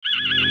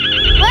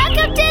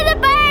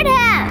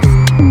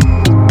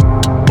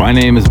My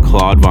name is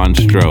Claude Von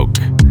Stroke.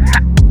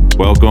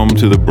 Welcome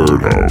to the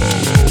Birdhouse.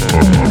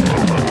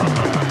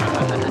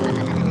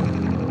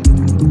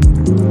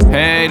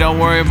 Hey, don't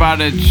worry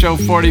about it. Show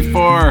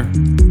 44.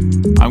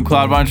 I'm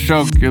Claude Von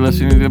Stroke. You're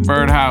listening to the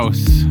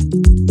Birdhouse.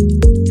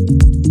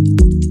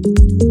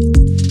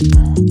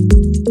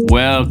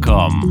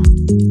 Welcome.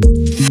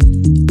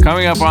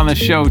 Coming up on the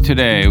show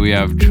today, we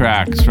have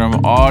tracks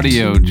from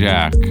Audio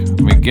Jack,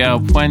 Miguel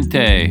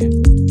Puente,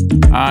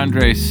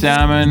 Andre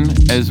Salmon,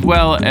 as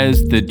well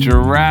as the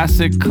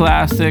Jurassic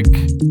Classic,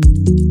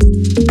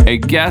 a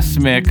guest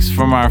mix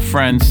from our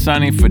friend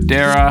Sonny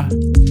Fodera,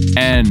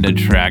 and the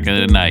track of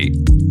the night.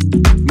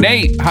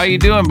 Nate, how you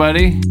doing,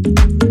 buddy?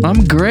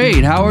 I'm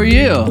great. How are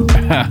you?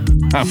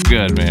 I'm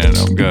good, man.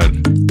 I'm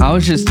good. I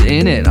was just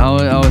in it.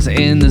 I was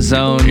in the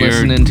zone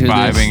listening to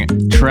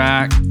this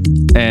track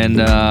and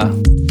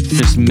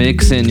just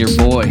mixing your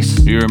voice.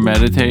 You were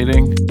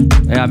meditating?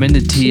 Yeah, I'm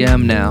into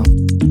TM now.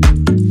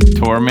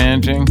 Tour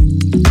managing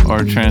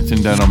or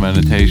transcendental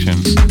meditation?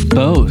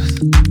 Both.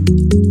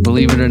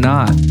 Believe it or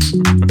not.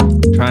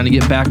 Trying to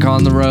get back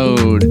on the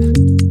road.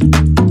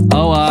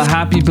 Oh,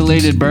 happy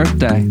belated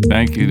birthday.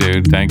 Thank you,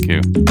 dude. Thank you.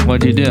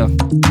 What'd you do?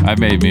 I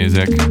made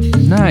music.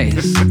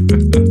 Nice.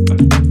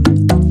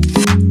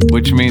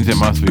 Which means it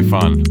must be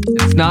fun.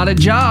 It's not a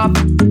job.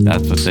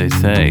 That's what they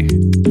say.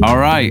 All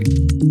right.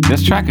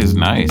 This track is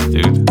nice,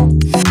 dude.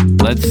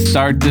 Let's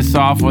start this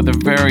off with a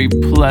very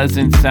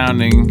pleasant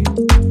sounding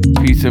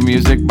piece of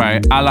music by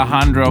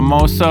Alejandro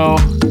Mozo,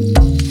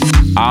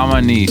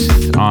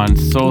 Amanis on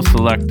Soul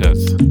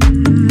Selectas.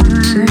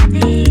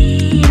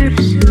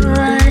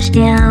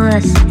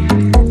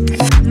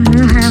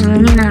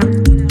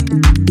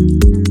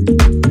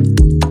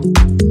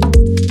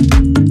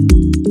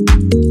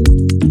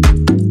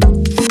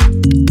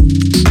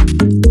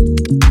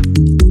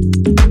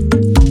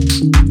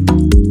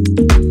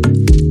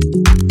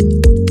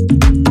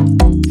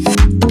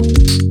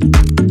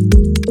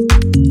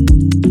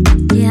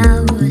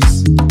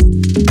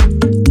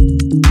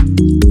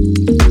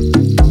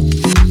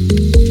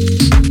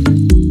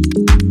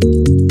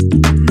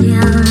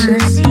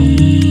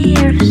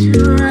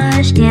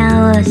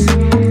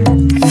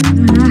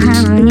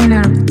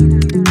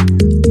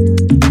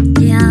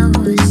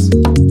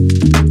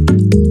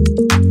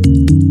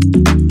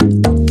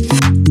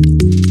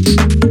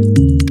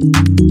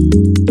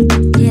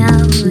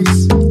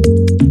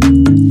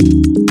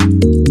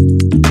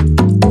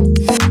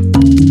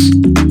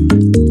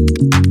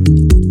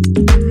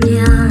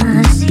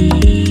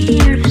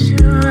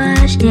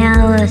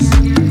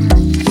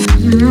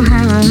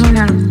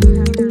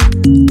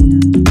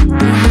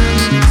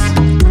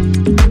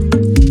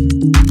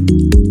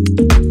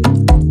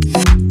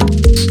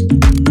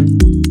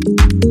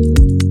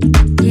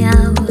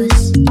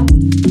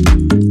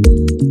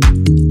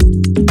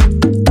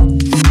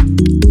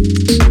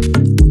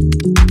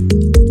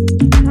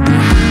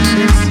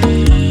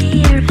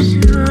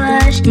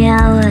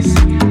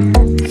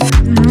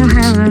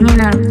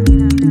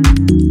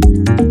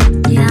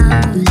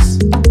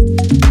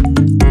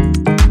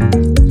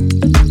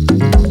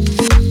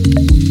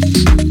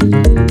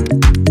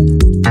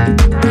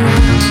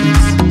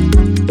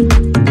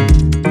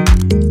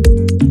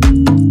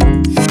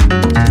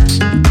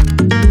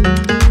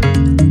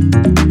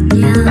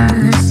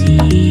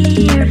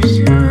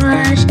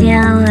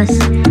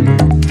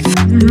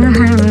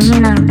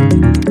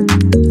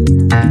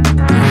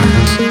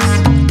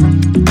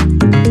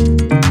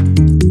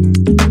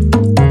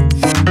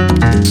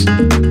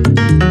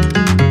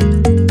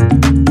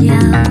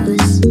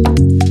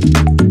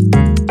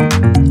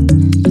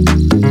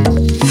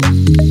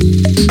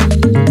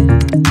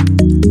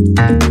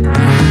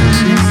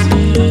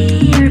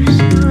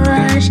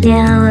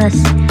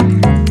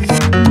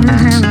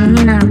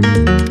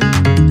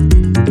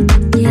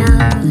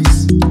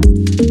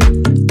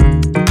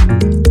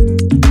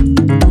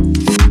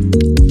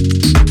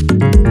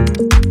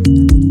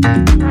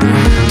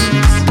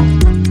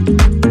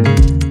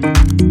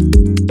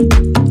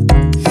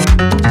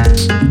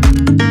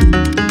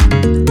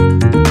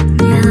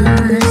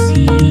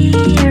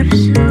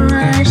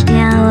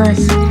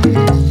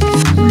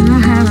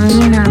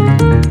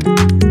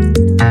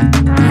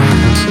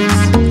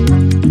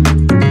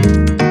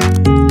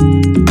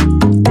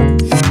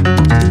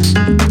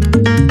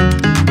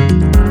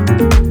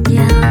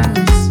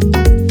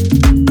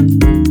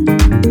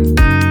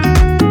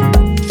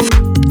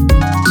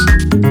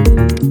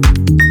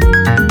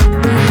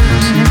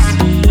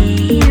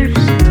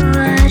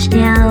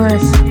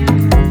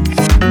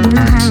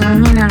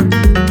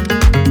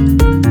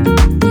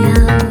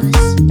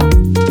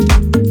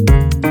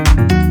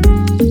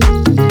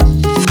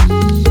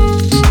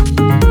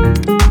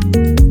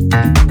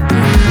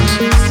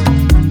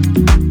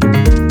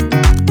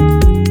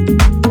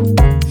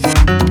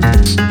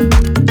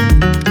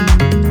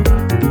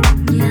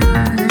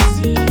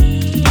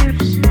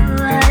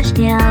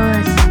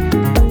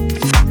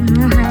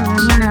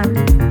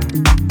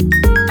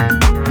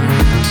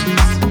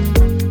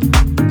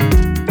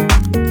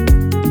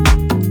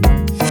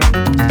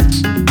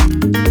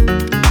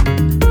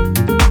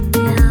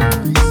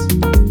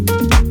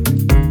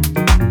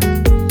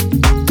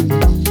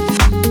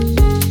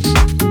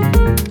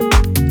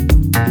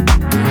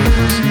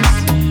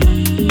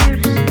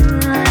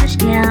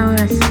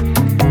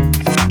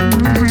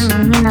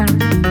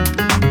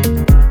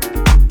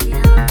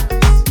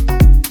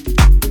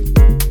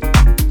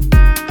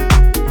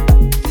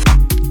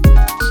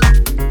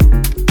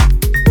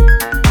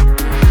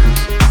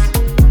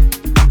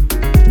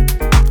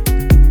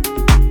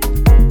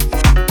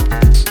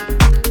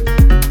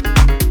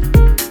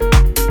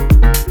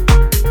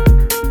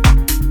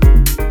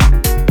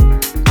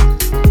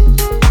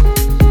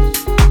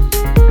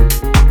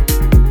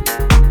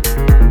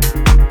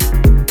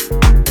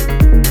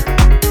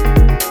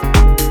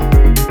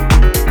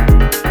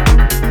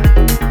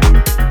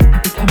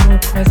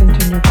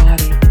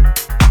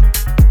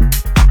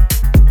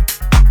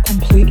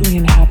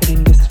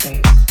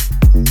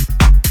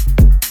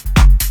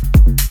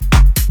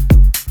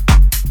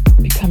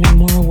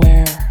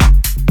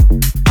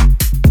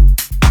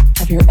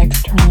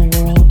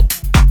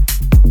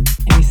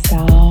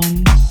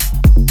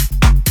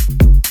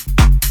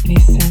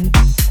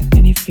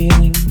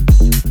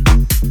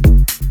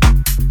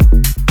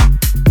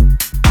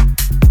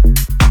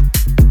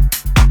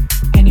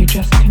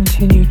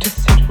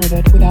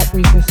 without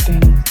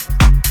resisting,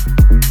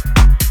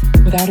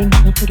 without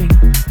interpreting,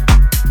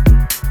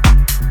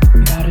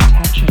 without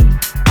attaching.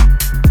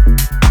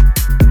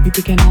 You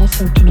begin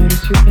also to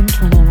notice your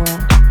internal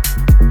world.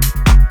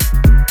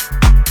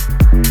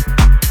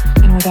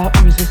 And without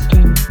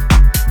resisting,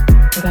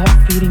 without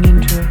feeding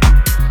into it,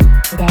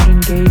 without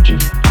engaging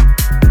it.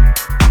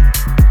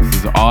 This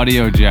is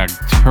Audio Jack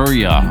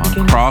Turia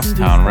on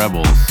Crosstown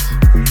Rebels.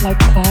 Like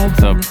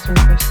clouds on the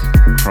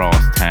surface.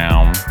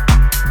 Crosstown.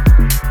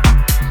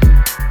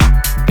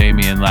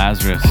 Damian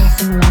Lazarus,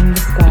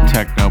 the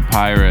techno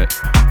pirate.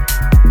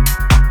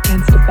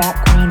 Against a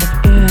background of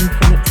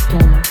infinite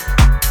stillness.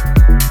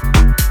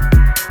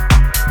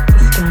 The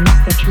stillness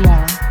that you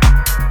are,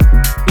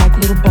 like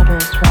little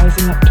bubbles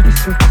rising up to the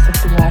surface of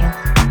the water.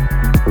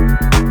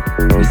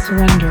 We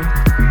surrender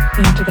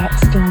into that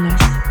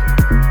stillness.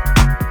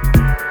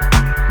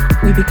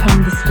 We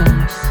become the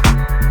stillness.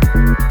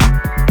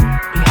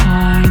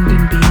 Behind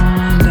and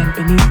beyond and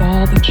beneath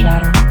all the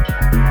chatter.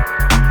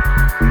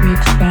 We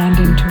expand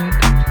into it,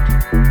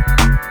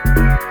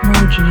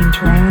 merging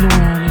into our own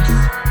awareness.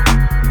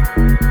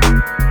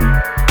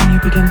 And you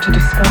begin to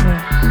discover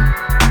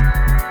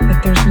that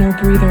there's no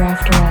breather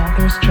after all,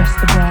 there's just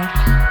the breath.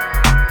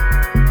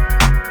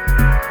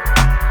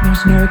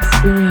 There's no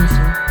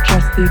experiencer,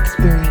 just the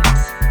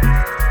experience.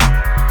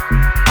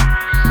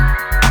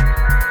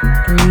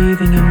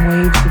 Breathing in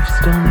waves of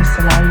stillness,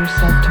 allow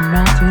yourself to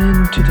melt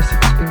into this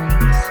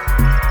experience.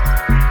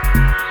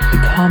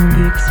 Become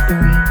the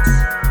experience.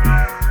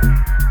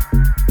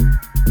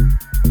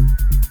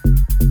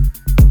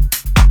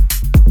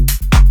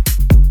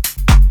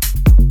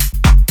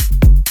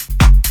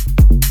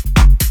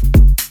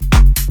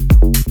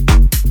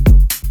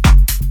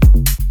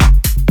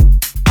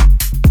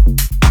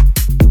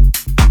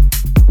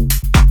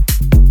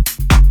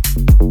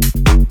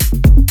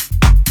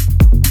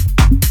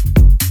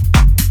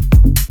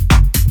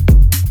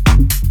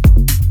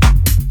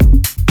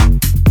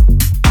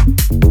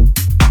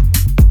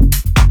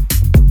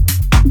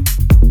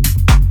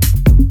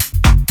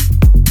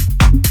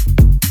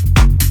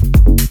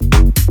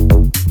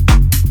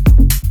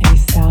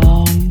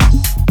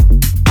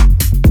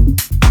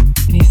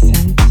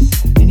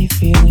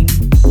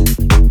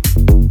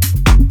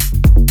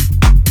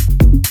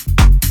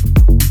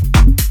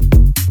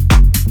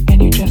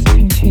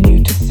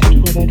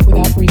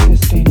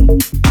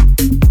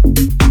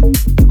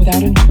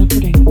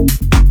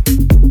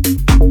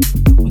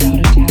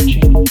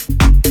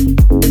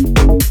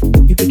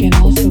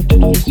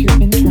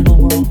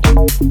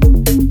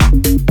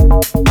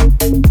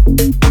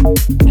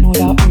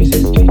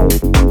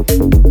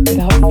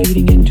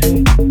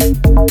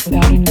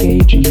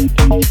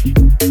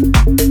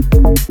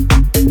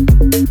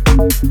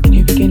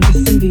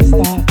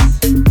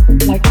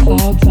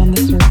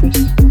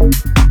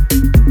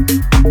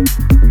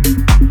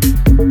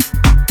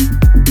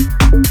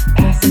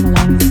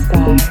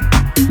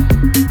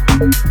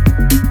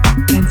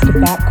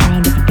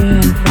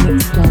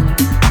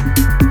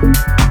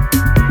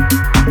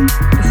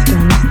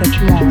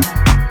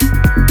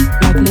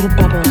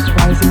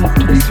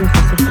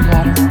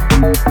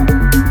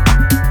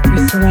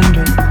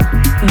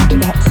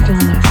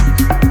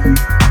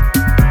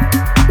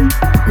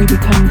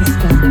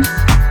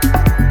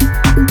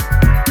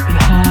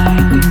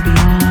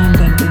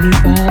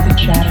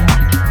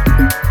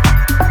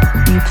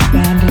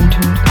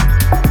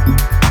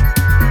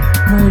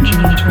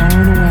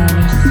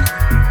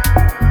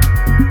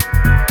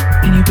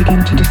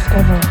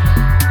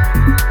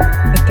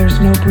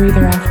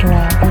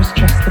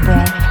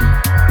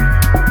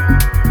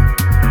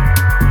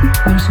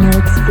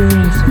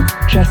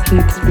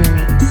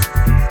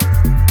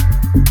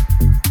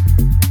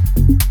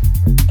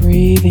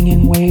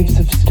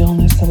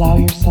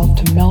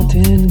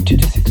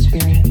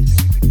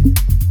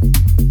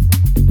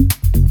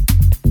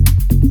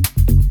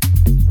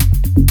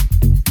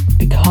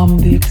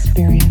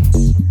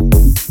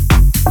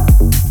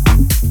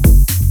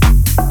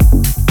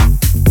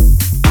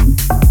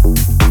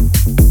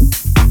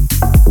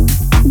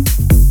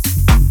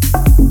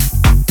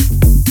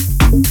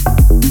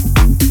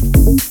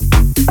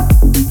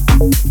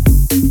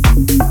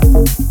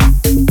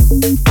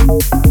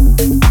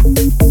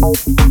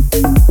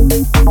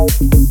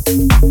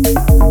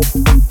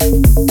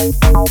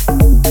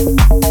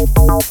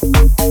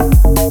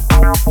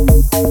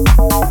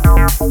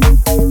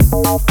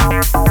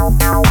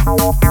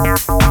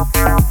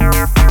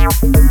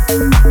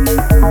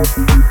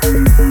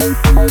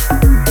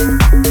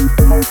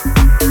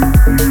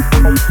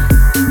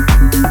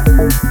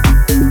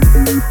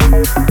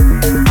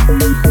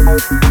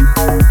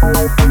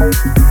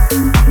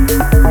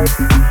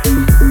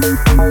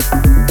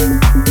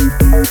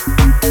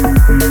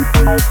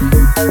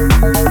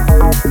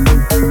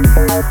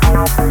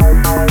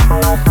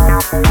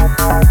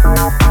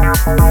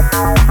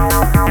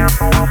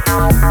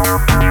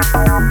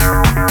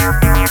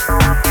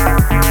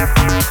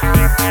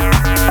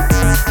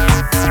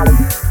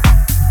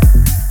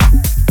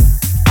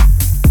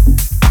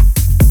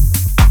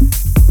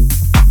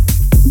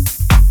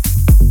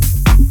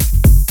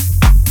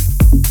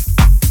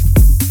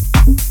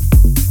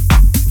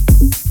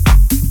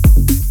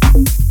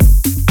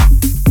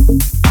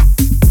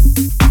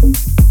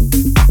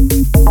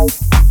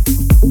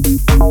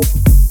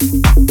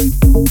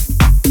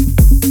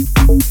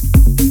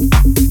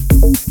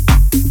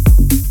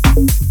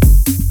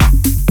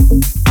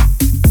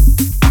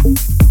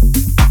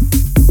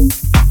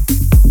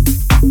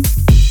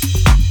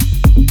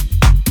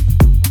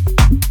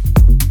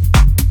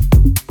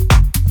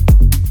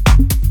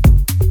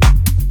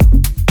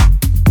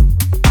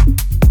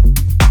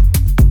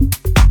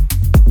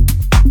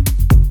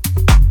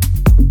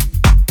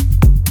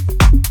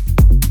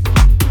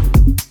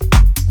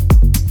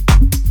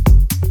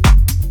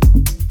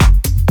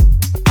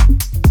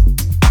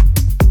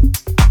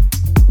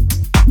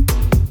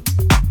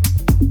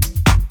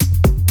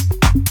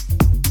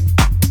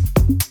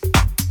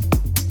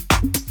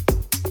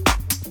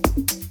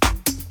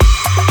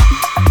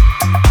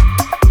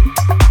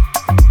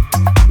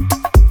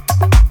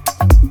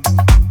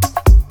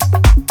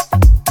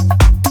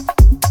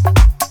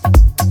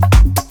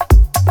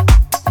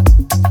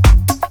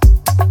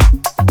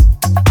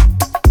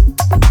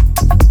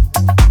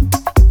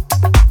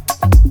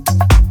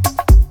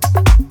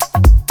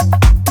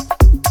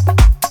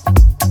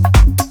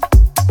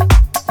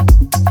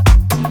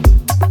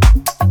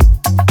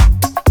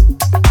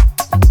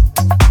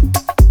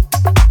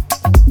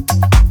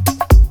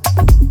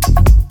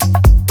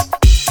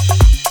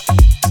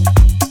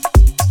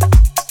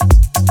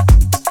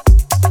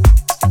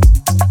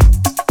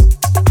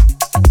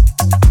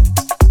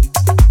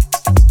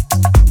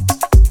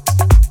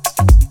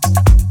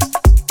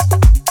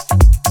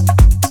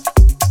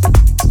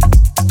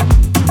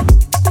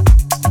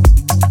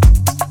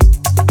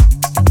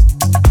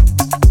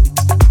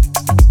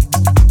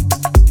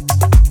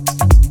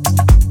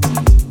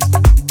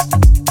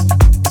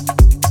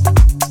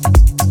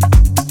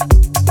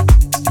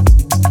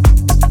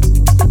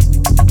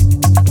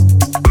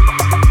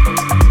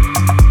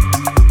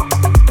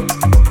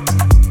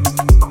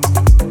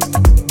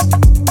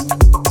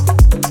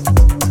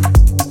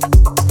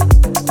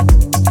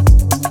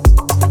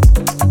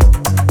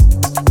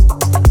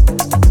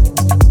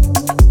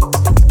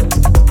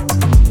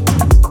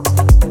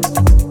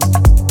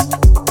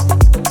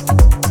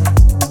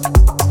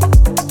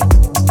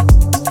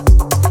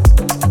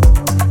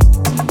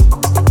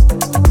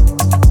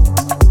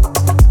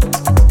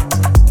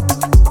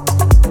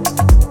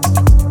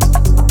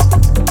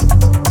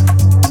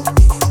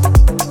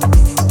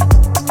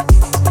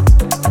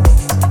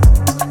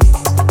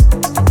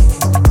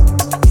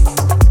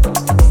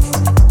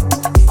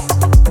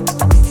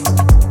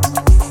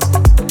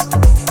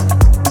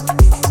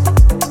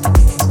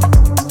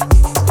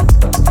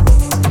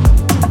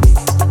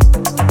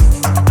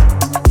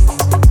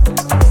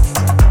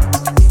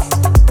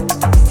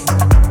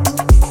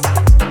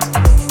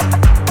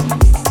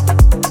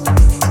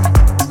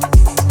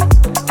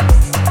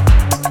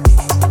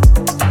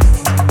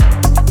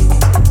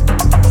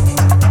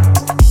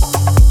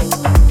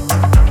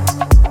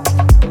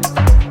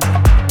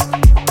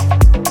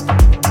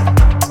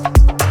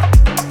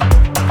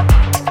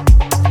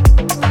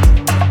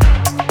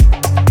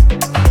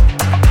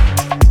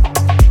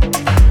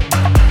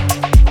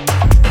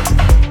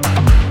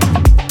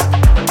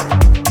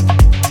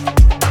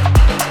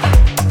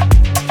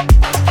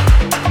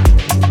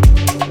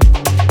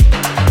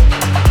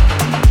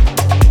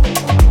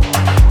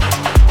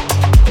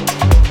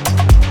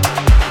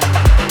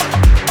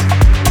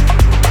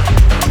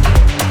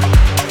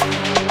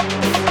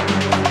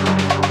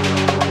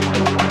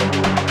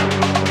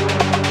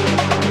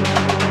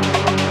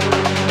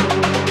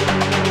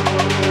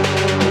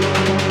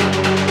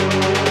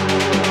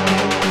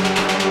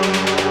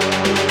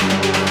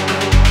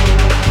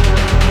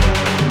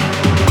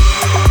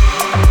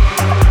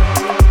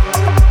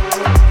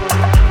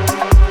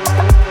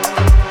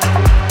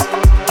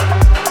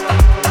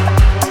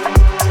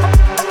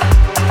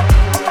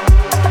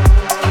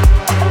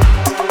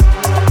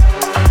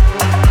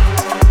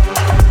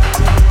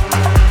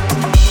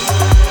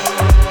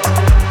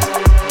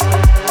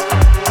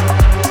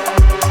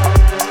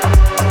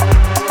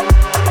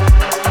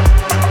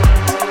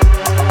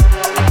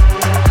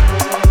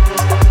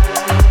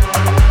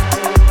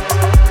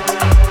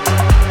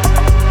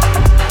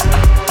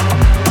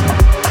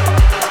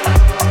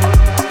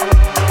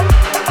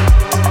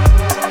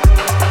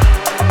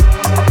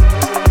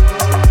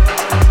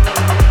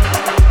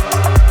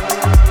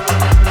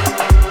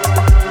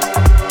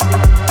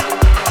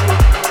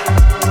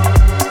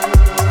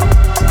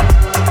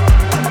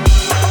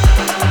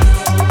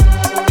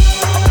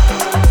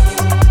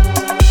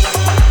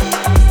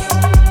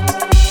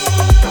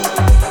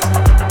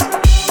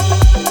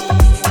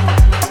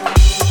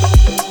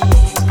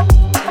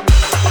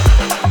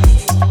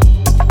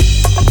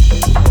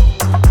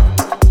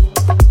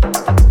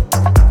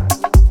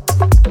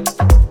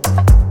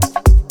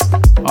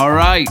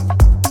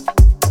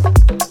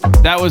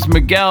 That was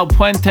Miguel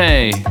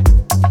Puente.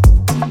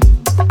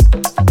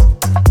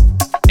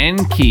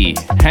 Enki,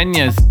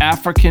 Henya's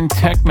African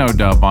techno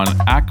dub on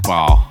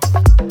Akbal.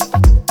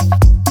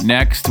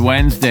 Next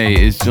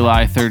Wednesday is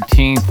July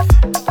 13th,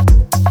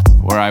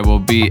 where I will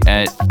be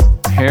at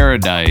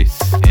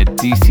Paradise at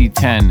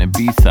DC10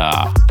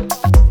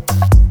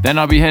 Ibiza. Then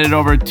I'll be headed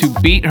over to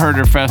Beat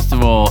Herder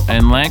Festival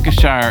in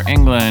Lancashire,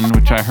 England,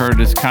 which I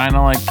heard is kind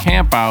of like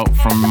Camp Out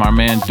from my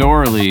man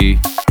Dorley.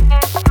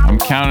 I'm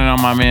counting on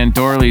my man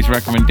Dorley's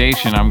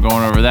recommendation. I'm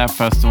going over that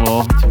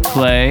festival to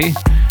play.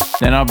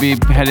 Then I'll be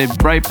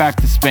headed right back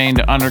to Spain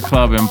to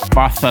Underclub in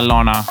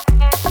Barcelona.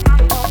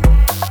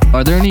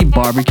 Are there any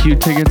barbecue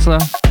tickets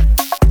left?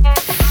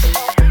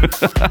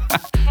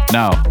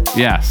 No.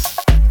 Yes.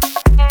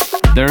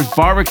 There's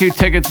barbecue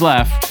tickets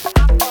left.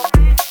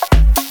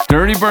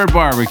 Dirty Bird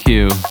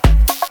Barbecue,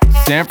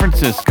 San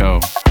Francisco,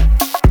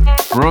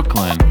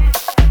 Brooklyn,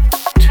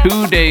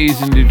 2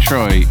 days in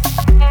Detroit,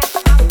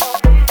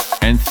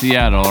 and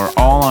Seattle are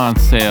all on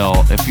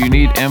sale. If you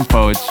need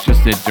info, it's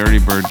just at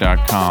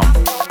dirtybird.com.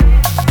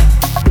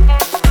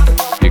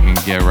 You can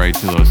get right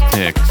to those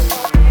ticks.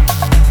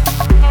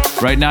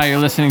 Right now you're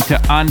listening to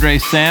Andre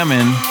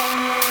Salmon,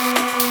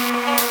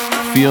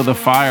 Feel the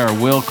Fire,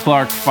 Will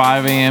Clark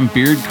 5 a.m.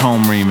 Beard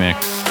Comb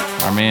remix.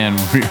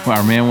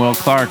 Our man Will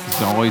Clark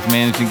is always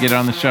managing to get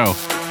on the show.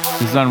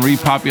 This is on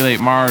Repopulate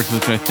Mars,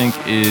 which I think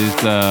is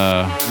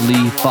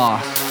Lee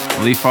Foss.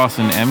 Lee Foss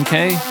and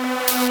MK?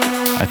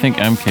 I think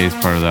MK is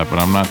part of that, but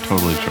I'm not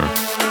totally sure.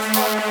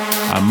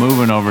 I'm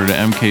moving over to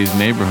MK's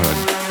neighborhood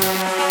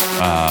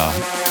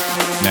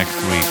next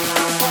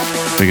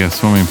week. They got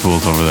swimming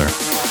pools over there.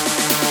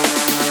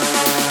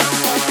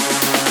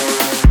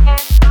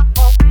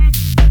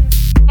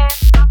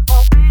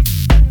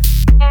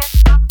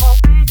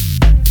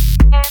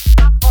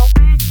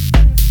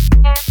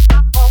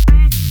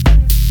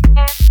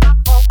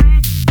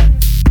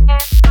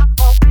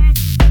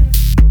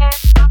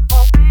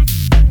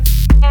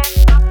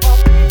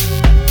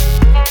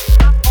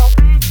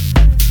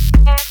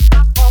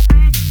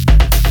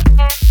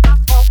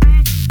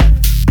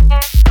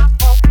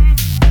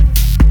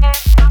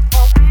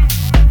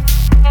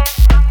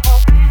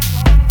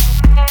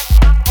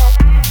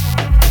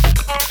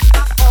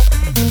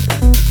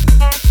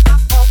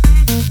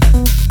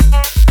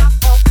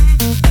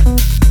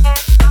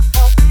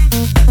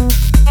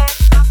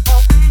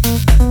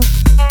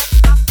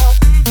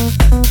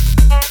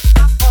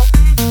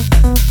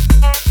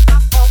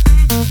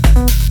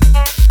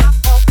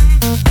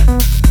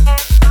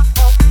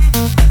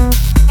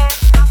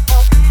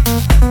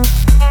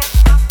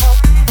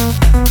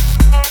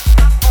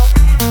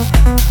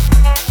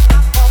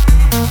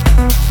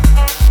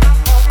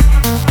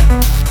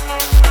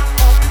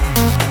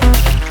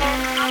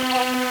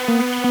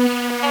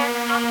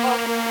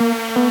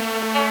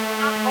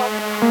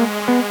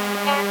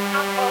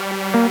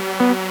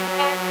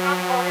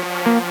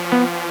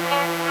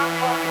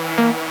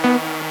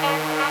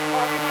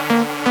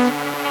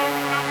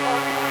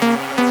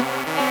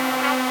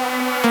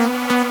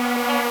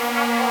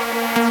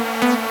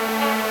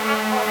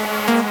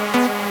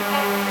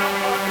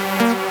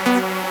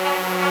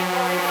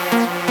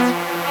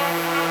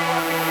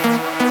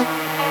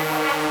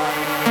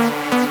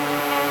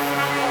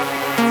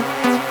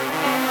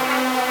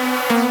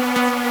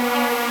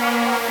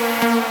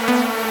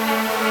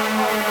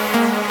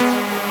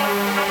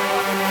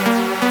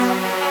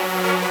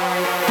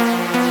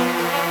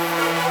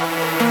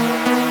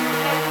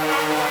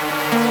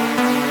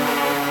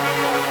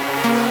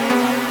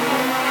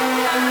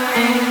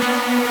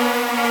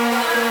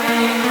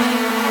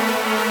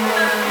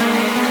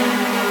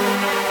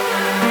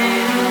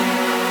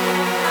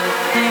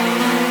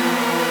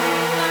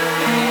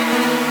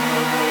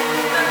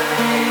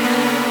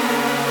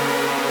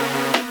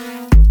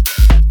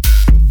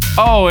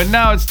 Oh, and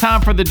now it's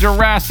time for the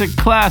Jurassic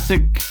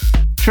Classic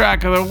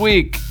track of the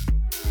week.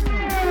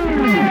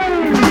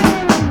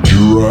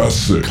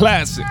 Jurassic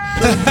Classic.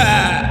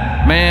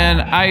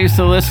 Man, I used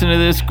to listen to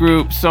this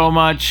group so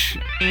much.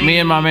 Me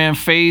and my man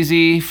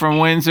Fazy from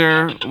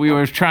Windsor, we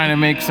were trying to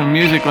make some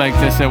music like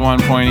this at one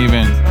point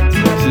even.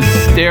 This is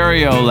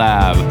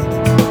Stereolab,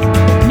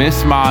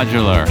 Miss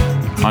Modular,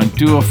 on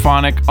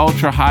Duophonic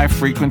Ultra High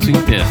Frequency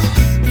Discs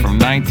from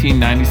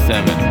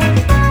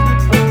 1997.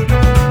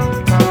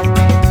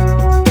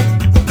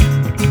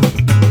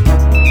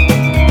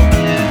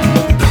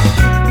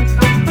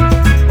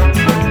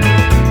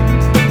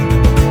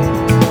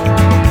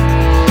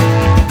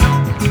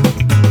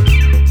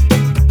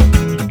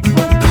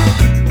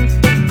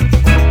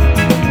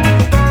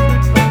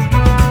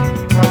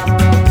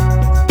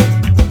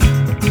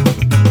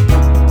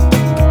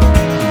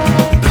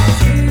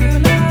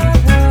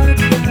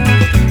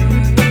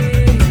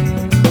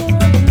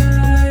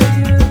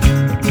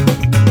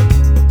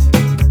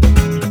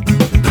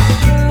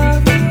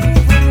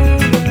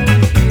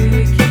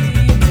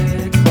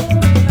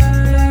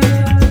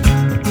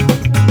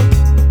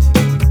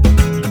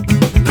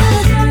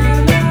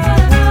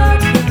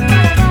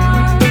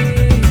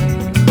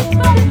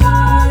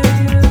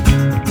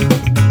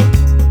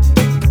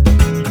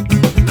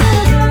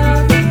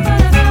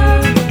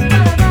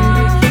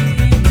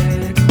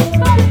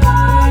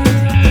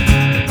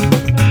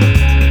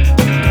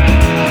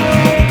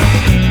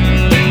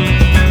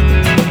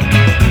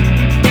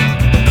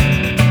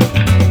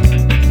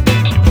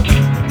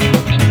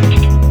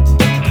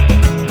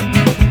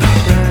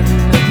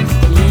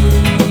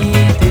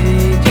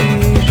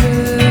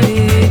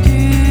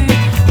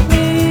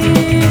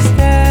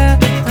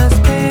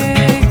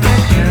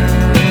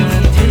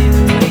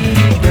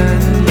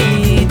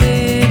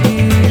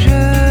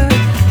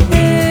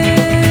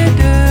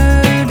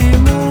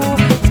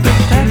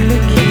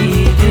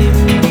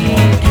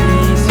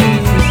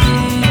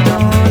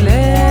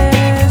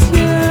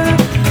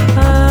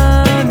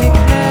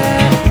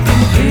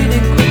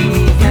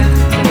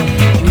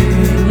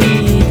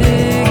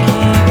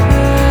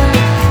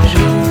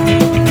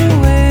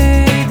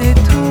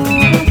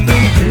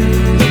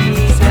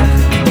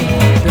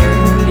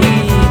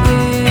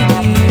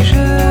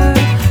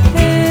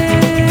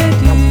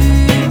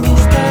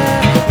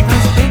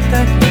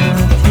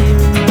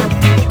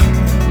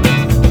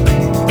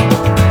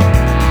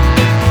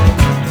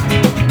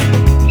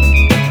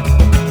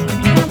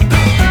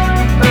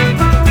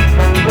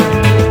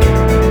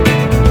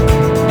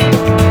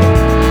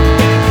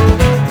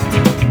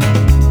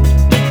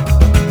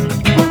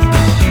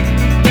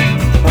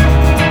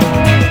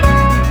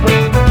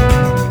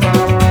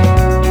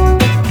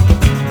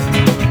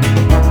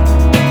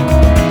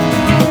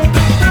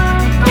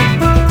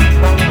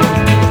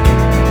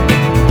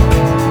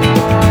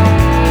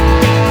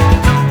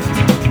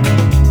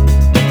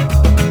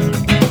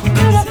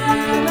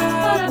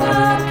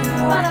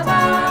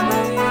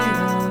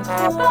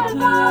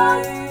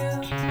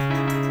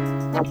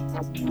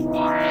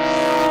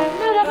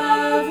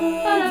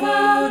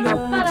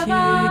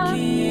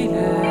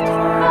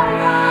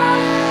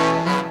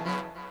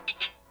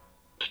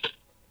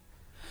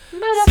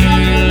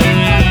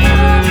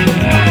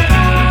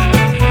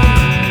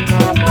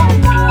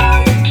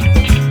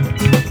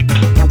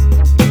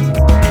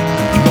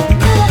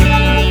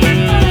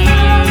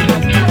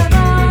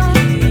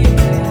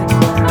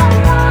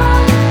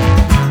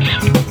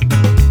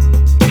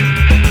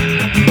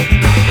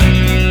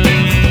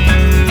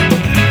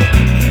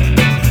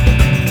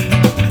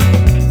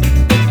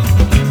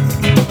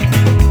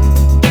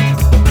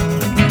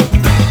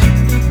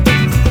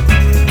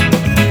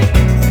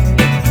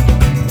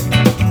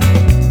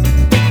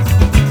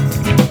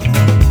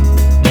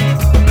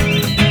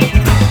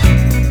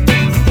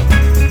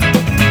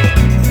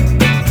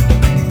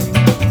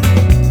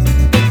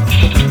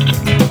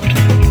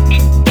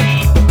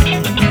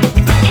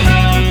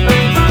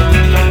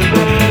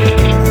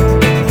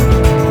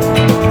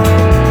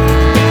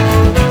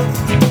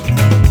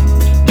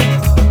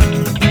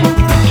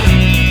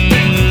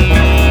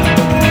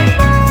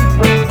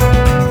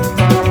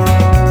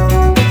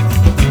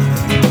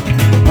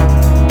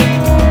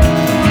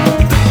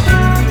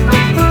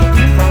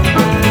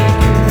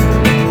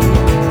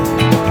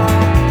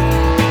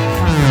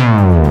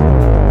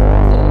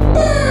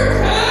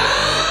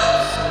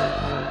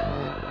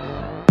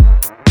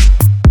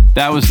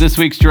 That was this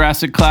week's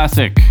Jurassic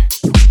Classic.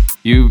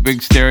 You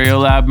big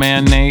Stereolab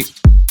man, Nate?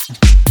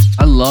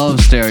 I love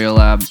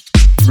Stereolab.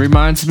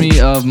 Reminds me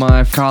of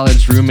my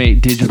college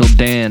roommate, Digital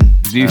Dan.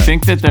 Do you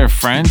think that they're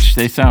French?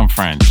 They sound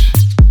French.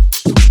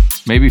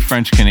 Maybe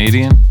French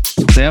Canadian?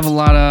 They have a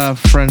lot of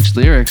French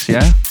lyrics,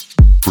 yeah?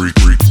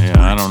 Yeah,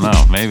 I don't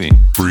know. Maybe.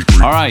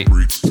 All right.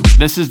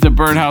 This is the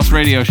Birdhouse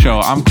Radio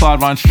Show. I'm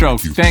Claude Von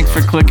Stroke. Thanks for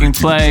clicking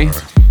play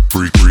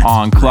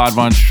on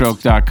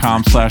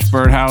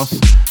claudevonstroke.com/birdhouse.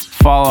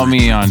 Follow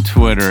me on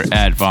Twitter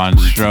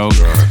 @VonStroke.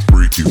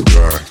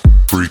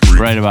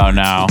 Right about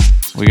now,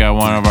 we got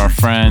one of our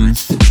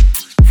friends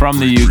from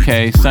the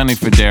UK, Sonny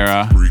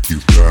Fodera.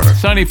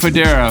 Sonny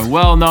Fodera,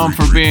 well known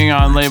for being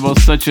on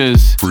labels such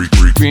as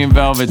Green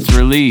Velvet's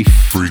Relief,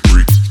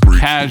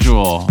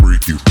 Casual,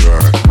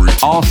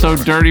 also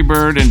Dirty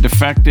Bird and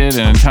Defected,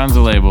 and tons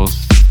of labels.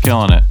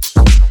 Killing it.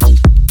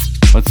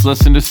 Let's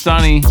listen to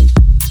Sonny.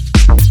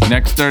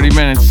 Next 30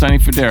 minutes, Sonny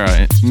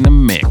Fodera in the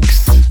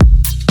mix.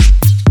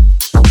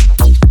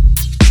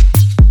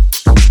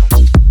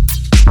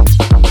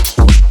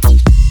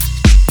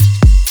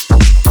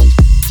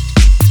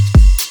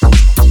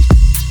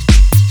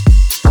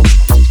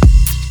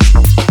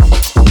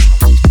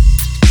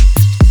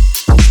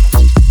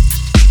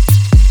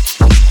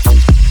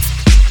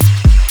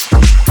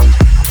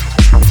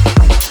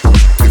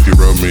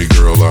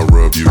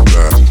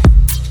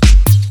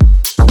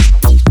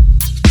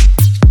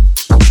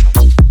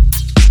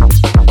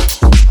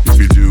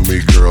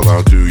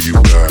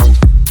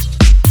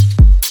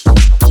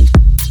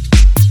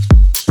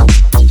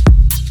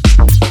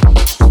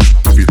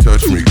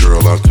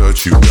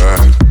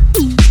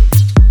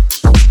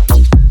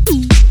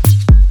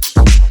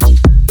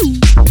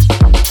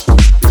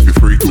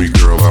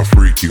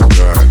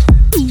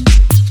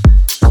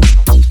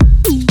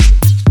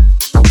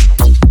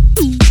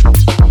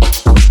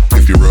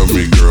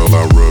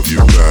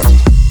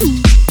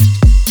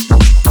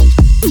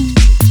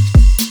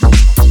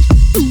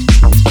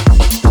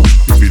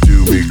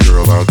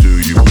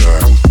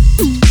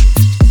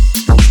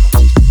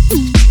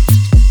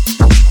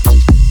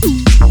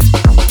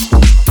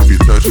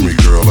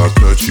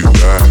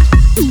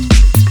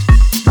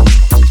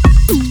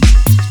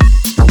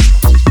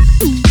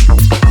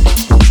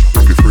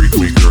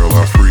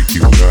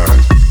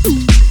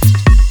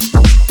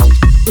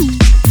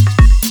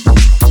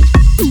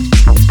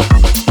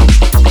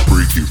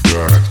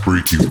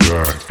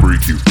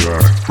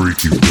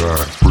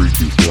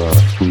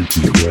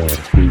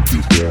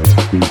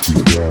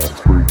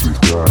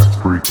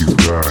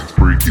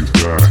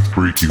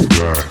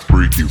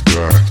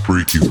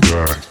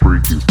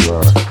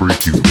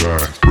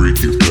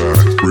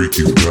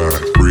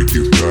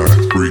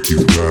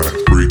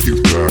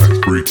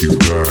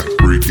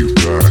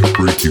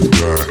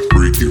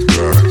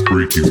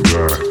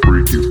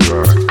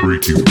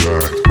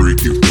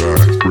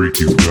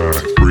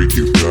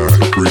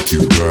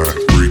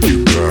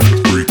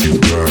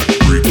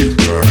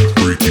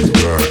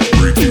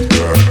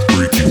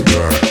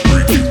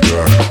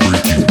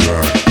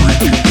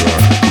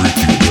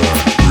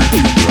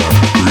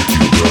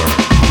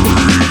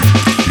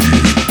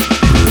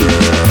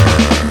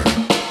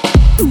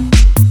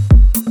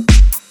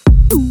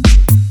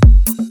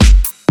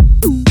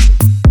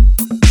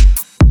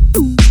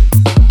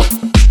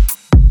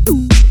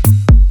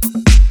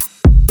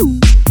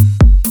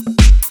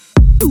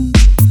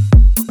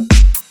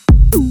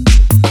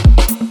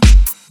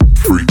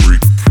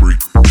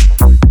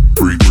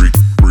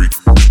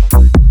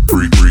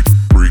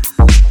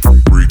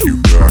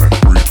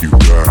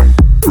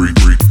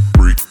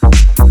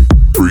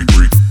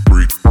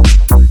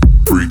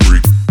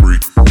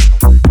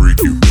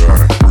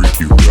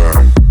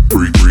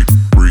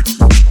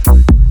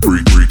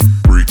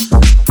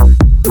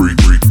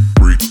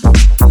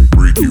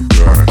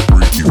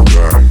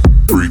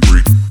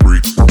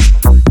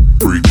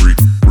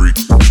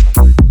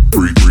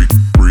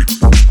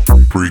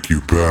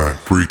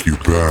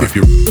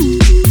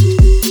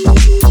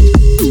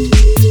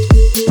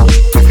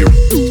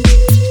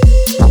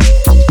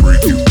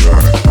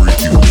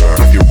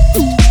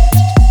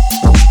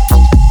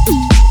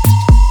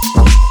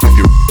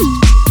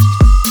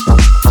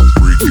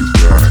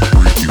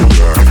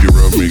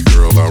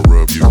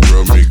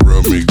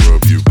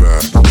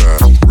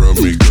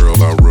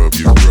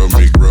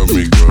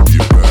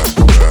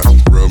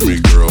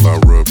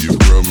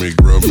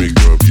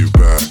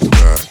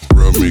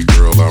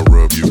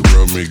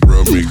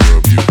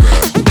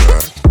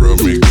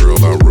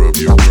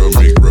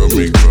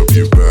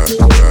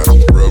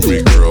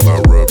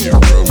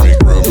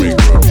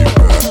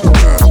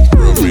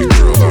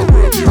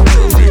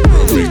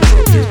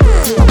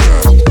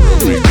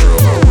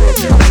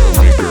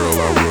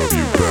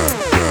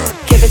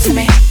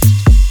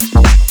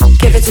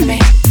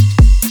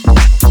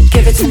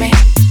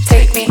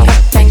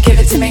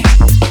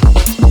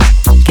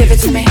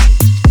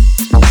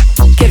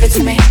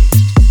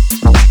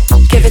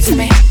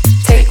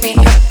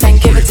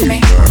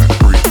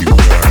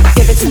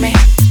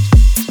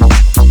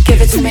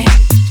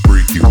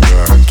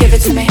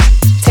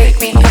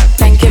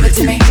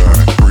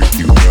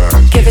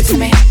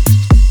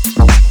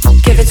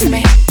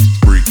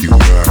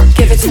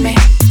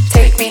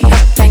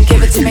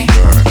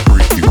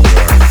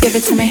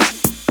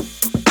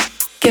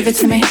 Give it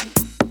to me.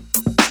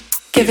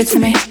 Give it to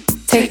me.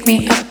 Take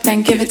me up,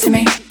 then give it to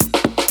me.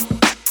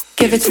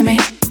 Give it to me.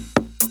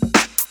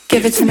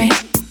 Give it to me.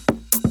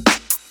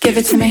 Give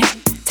it to me.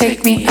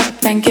 Take me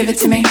up, then give it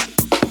to me.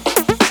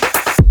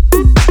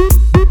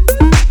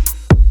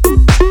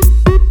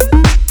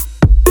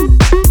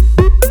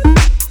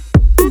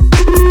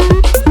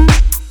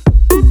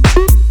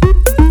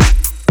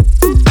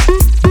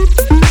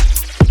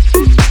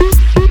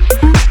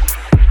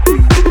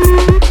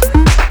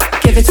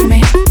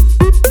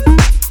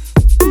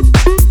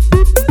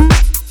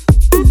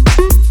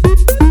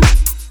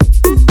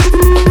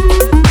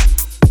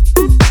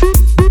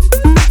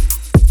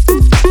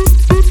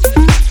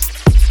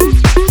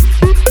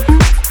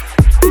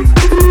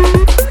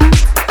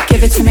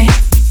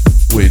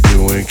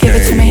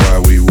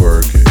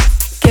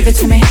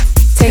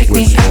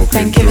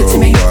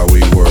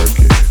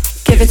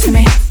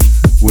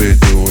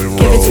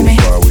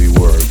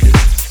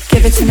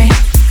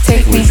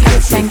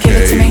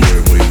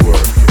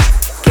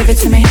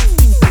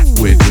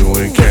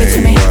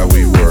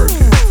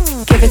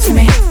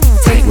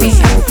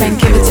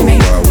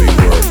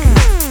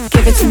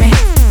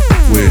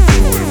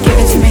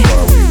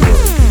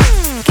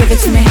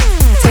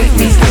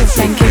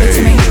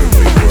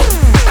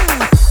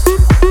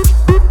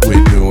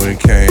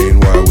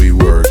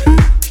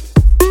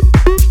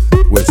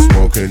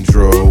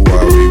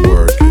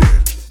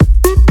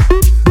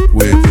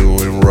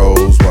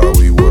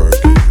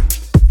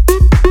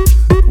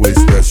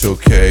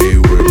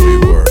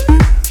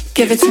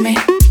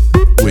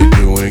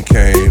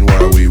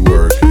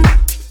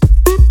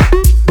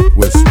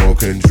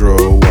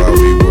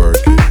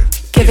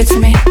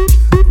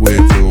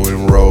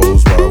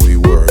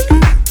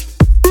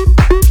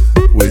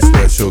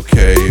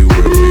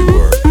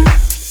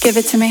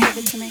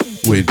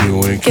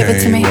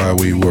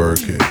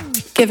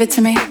 Give it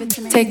to me,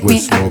 take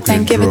me up,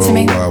 then give it to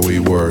me. While we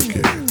work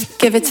it.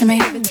 Give it to me.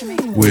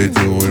 We're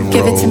doing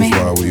rolls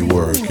while we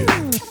work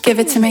it. Give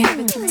it to me,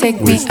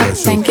 take me up,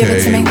 then give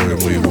it to me. When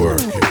we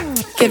work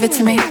it. Give it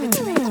to me.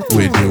 We're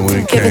doing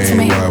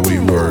cane while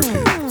we work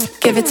it. Give it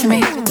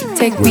to me,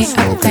 take me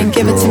up, then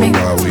give it to me.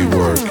 While we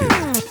work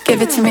it. Give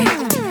it to me.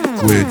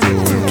 We're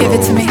doing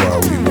rolls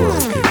while we work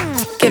it.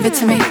 Give it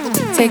to me,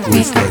 take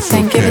me up,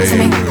 then give it to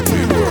me. When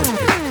we work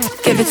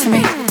it. Give it to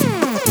me.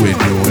 We're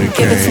doing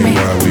cane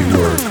while we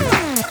work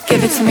it.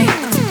 Give it to me,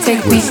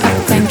 take me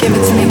up, then give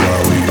it to me.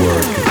 While we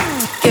work it.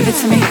 Give it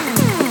to me.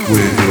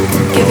 We're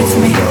doing give it to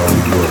me. While we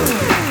work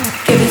it.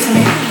 Give it to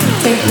me,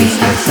 take me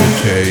up, then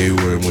okay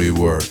when we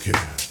work it.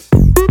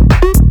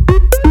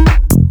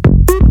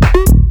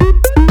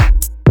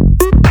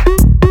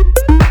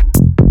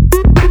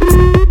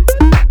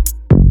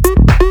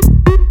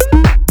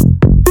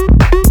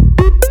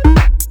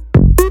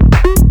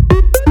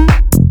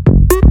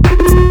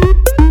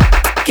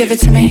 Give it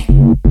to me.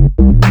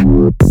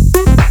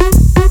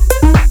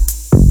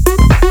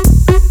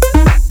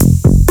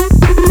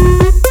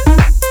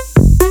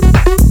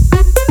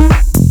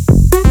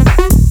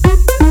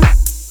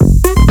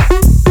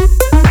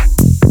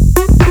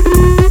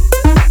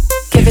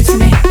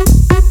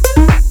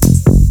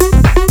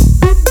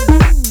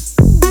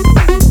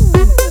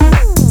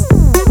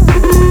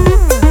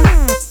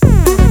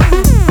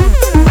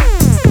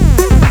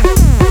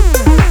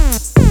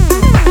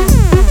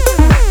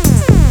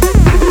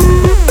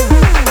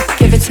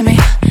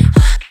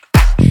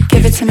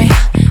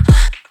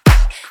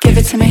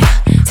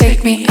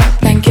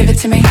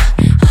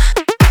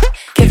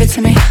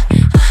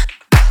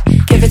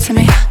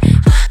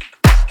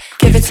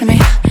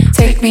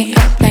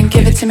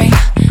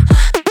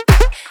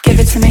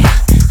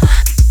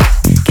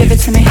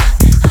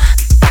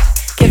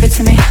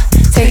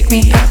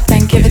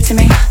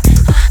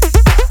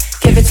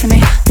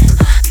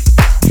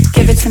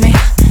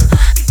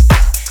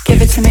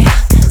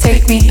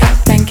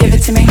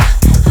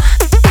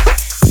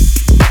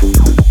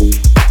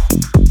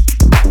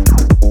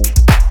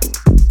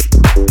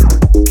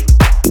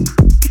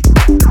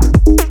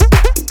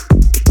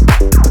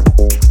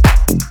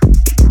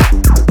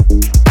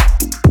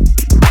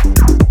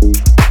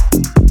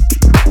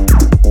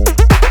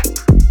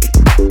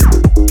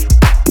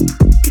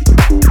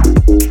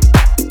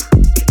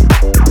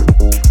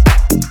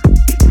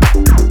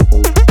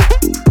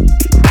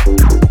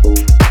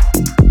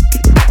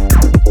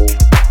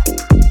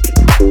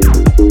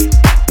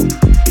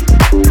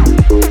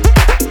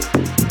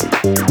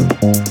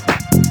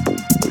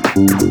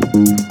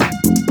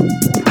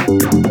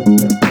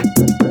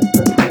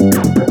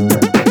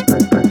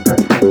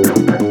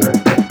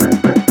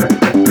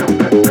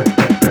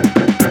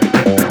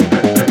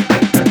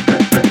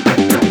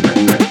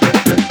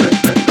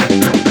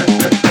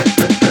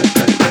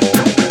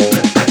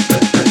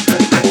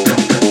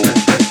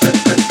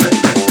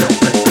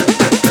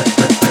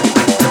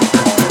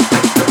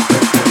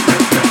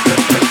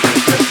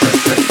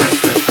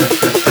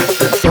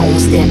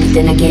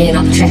 Then I get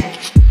off track.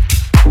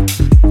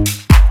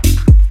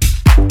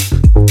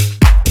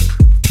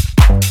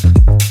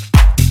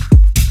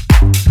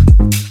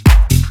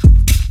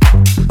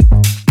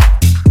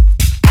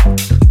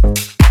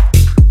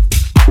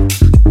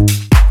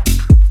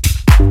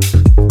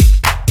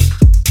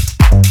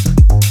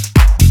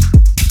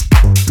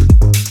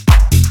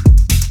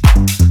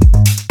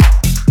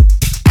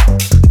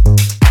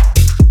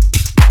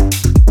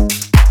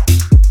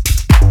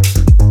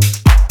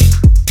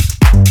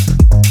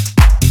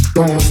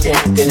 one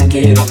step, then I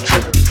get off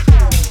track.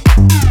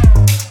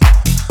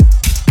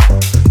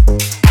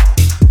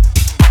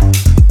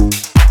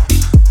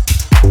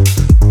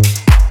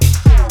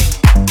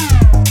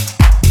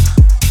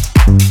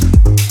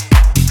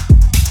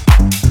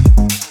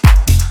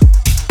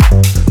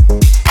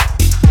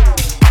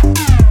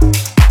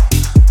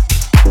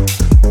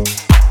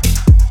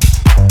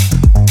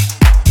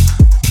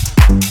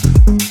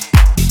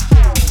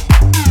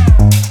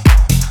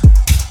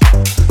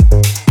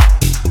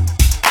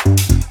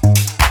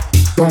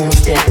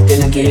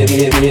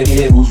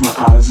 Close my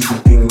eyes and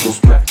the thing goes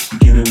black.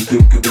 Beginning to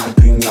think of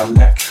everything I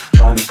lack.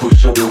 Trying to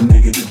push a little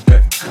negative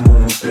back. Come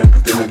on one step,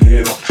 but then I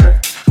get off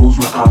track. Close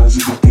my eyes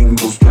and the thing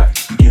goes black.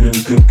 Beginning to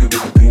think of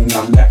everything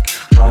I lack.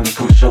 Trying to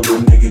push a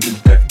little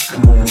negative back.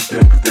 Come on one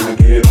step, but then I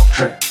get off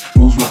track.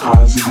 Close my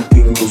eyes and the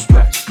thing goes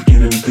black.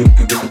 Beginning to think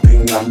of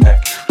everything I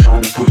lack.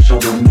 Trying to push a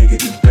little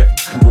negative back.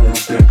 Come on one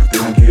step, but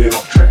then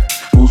I get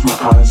off track. Close my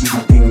eyes and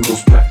the thing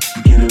goes black.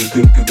 Beginning to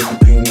think of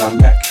everything I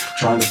lack.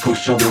 Trying to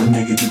push a little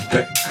negative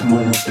back. Come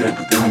on one step,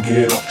 but then I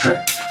get off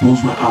track.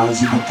 Close my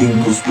eyes,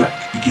 everything goes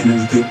black. Beginning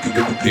to think of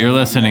everything. You're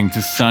listening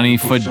to Sonny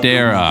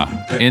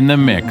Fodera in the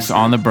mix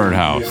on the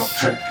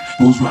Birdhouse.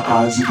 Close my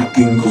eyes,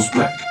 everything goes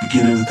black.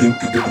 Beginning to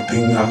think of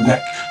everything I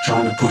lack.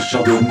 Trying to push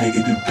all the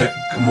negative back.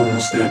 Come on one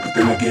step, but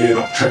then I get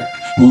off track.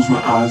 Close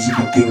my eyes,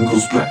 everything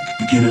goes black.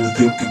 Beginning to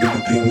think of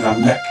everything I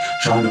lack.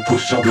 Trying to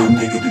push all the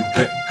negative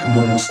back. Come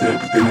on one step,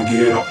 but then I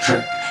get off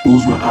track.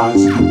 Close my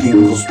eyes,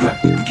 everything goes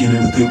black.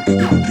 Beginning to think of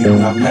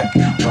everything I lack.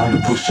 Trying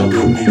to push all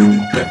the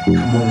negative back.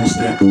 Come on one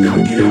step, but then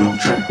I get off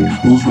track.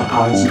 Close my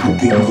eyes,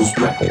 everything goes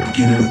black.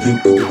 Beginning to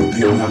think of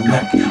everything I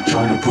lack.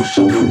 Trying to push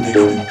all the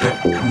negative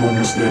back. Come on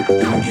one step, but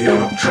then I get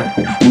off track.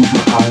 Close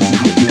my eyes,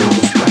 everything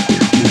goes black.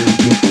 Beginning to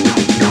think of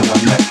everything I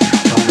lack.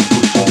 Trying to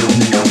push all the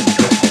negative back. Come on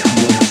one step, but then I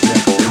get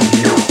off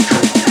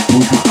track.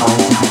 Close my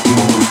eyes, everything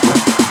goes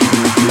black.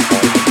 Beginning to think of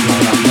everything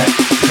I lack.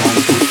 Trying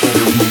to push all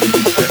the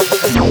negative back.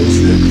 Come on one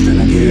step, but then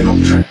I get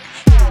off track.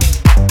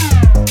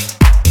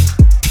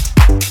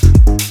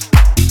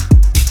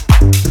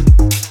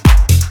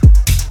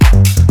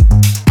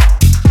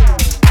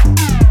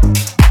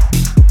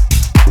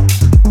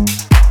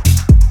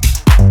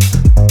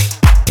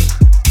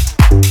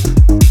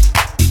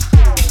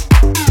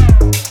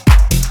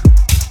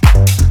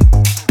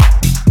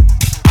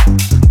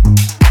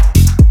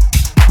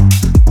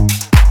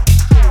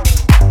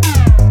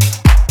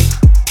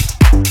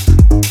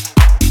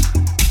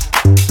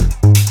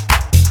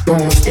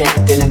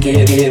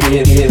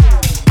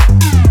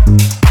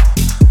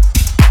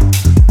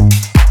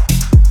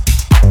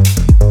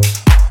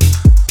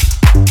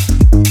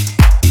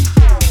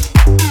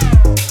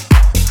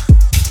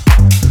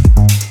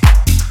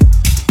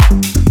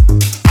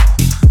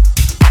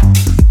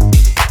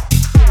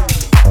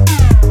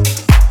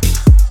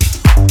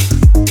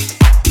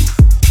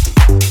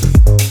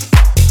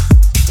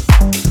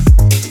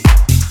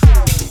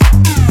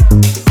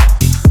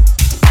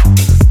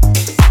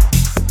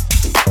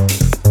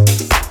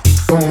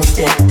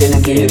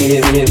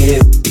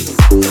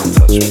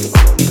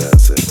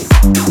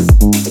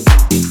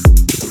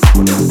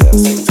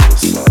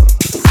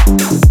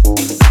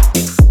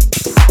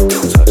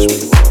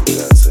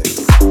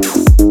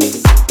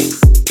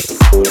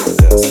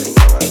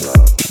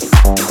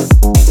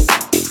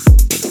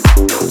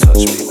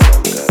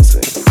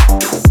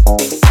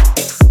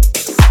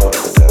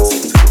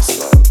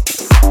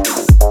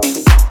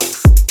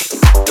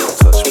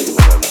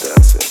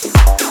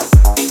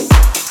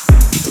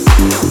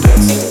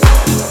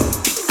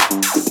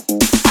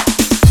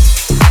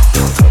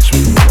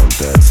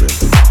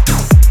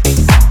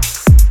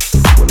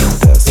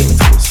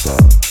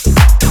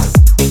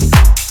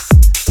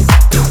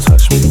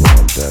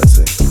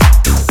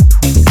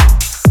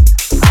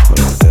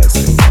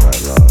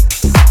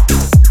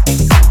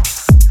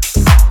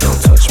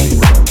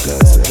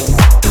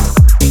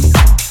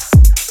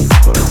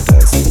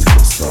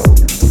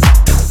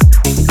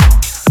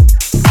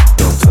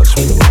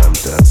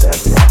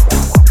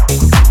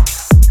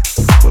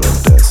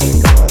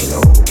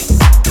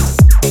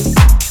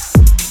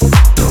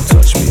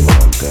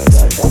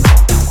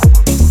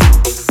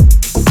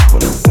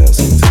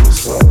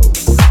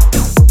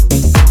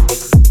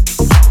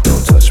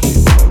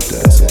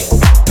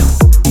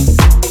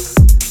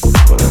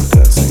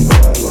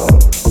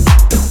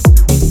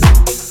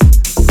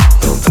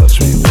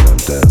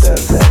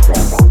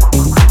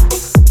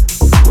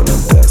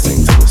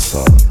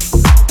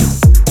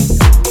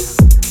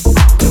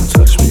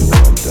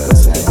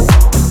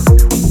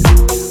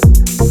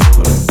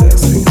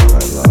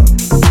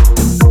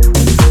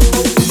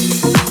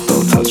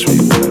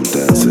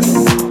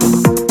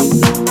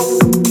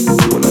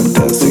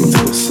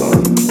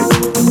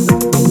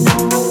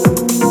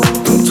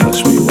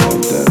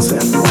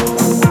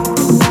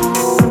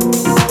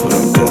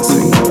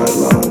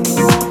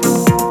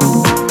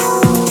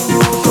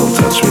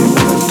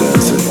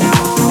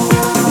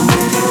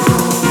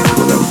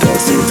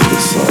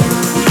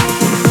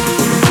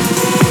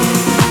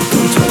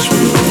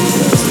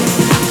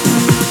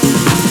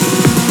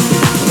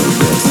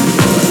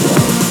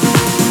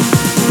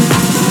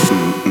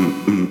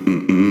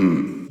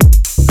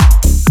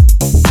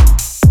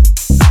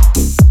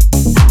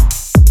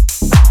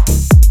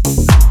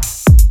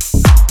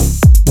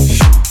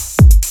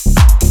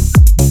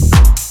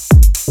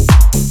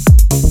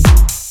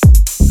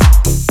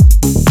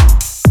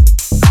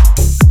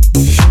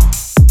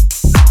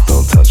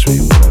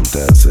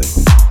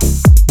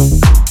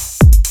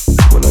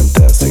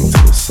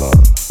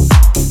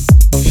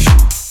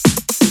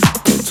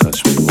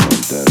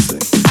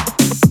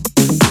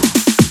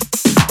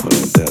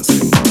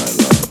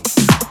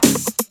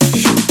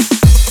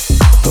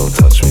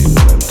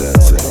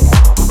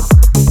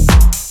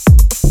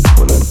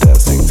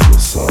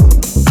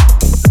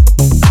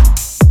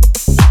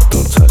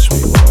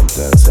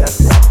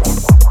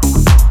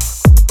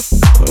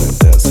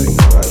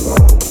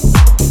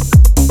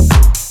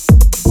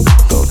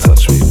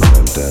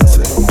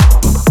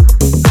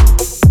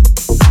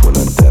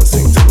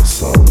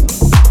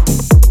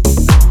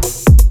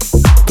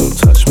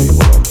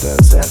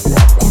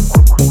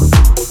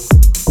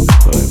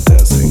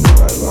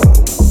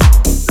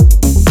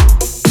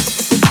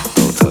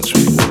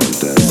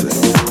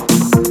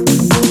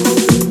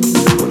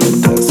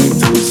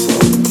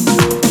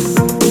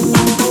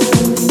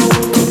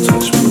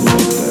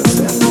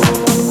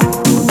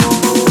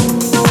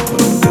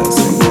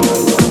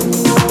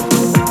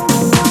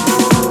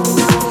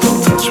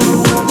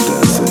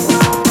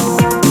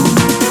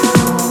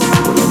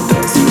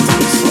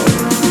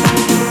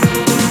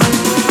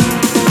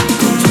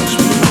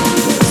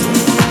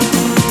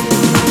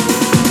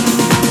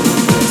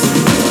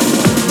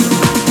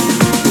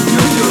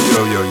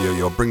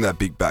 bring that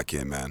beat back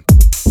in, man.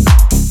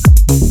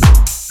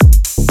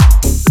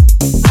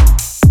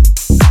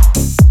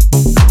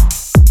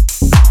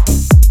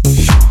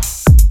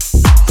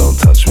 Don't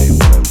touch me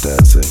when I'm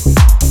dancing.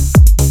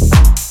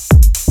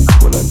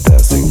 When I'm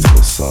dancing to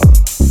the song.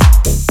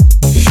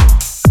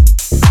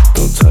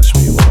 Don't touch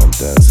me when I'm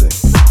dancing.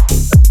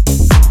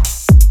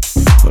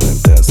 When I'm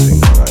dancing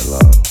all night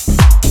long.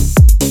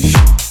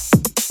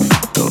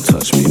 Don't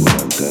touch me when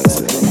I'm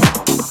dancing.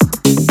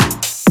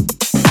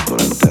 When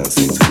I'm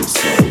dancing to the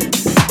song.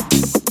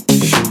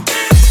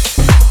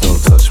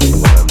 Don't touch me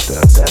when I'm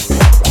dancing.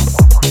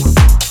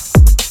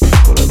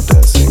 When I'm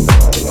dancing all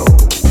night long.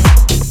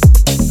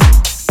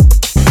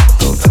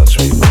 Don't touch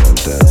me when I'm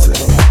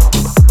dancing.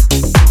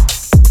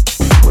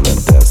 When I'm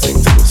dancing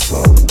to the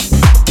song.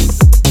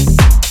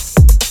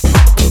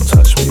 Don't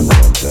touch me when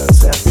I'm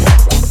dancing.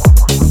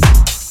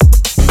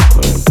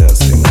 When I'm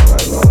dancing all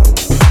night long.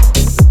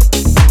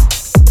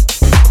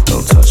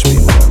 Don't touch me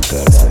when I'm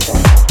dancing.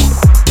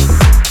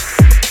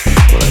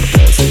 When I'm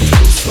dancing to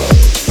the song.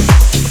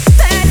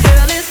 That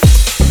girl is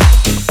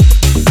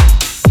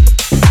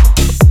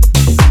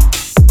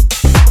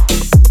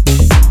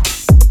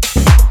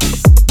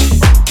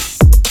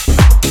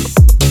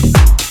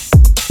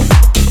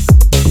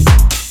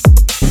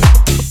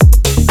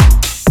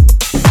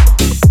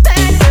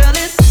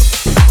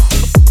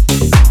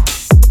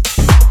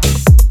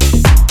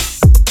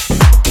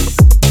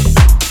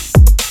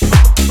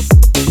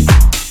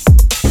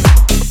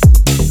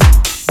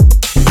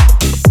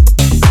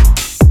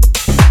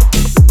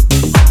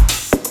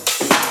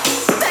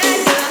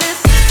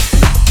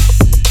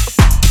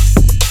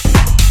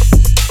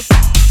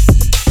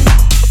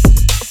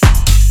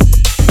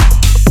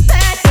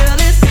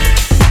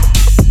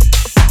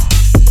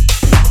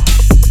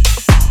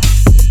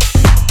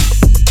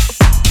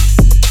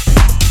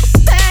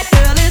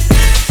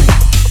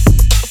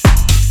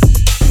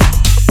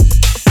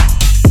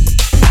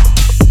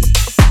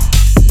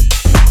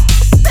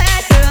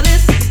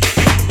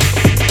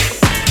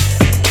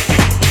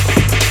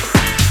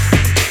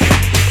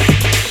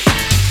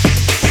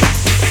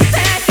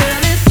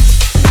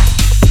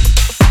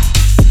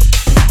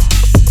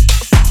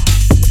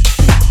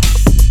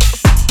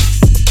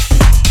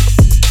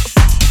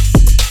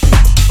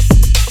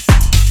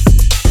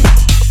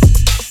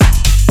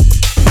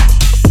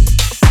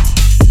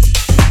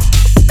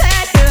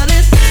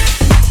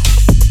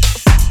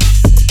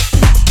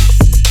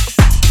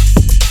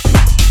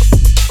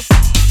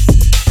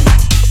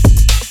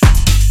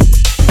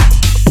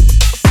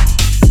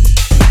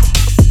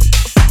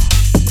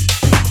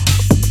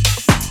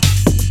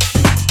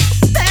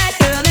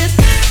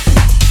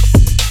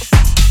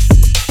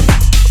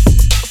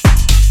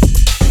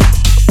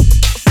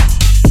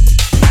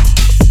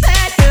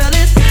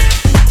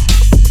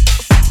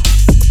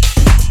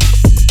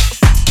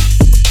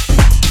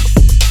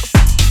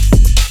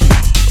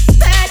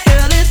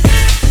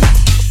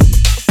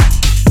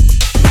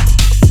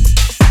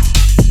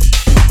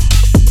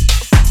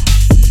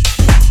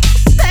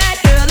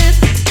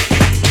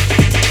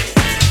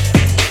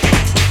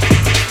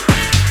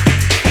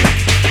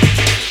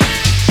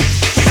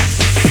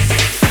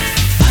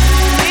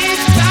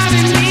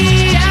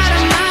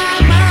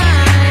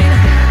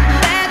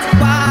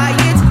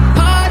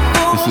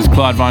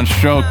Claude Von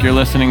Stroke. You're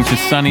listening to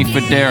Sonny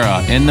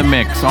Fodera in the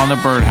mix on the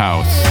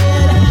Birdhouse.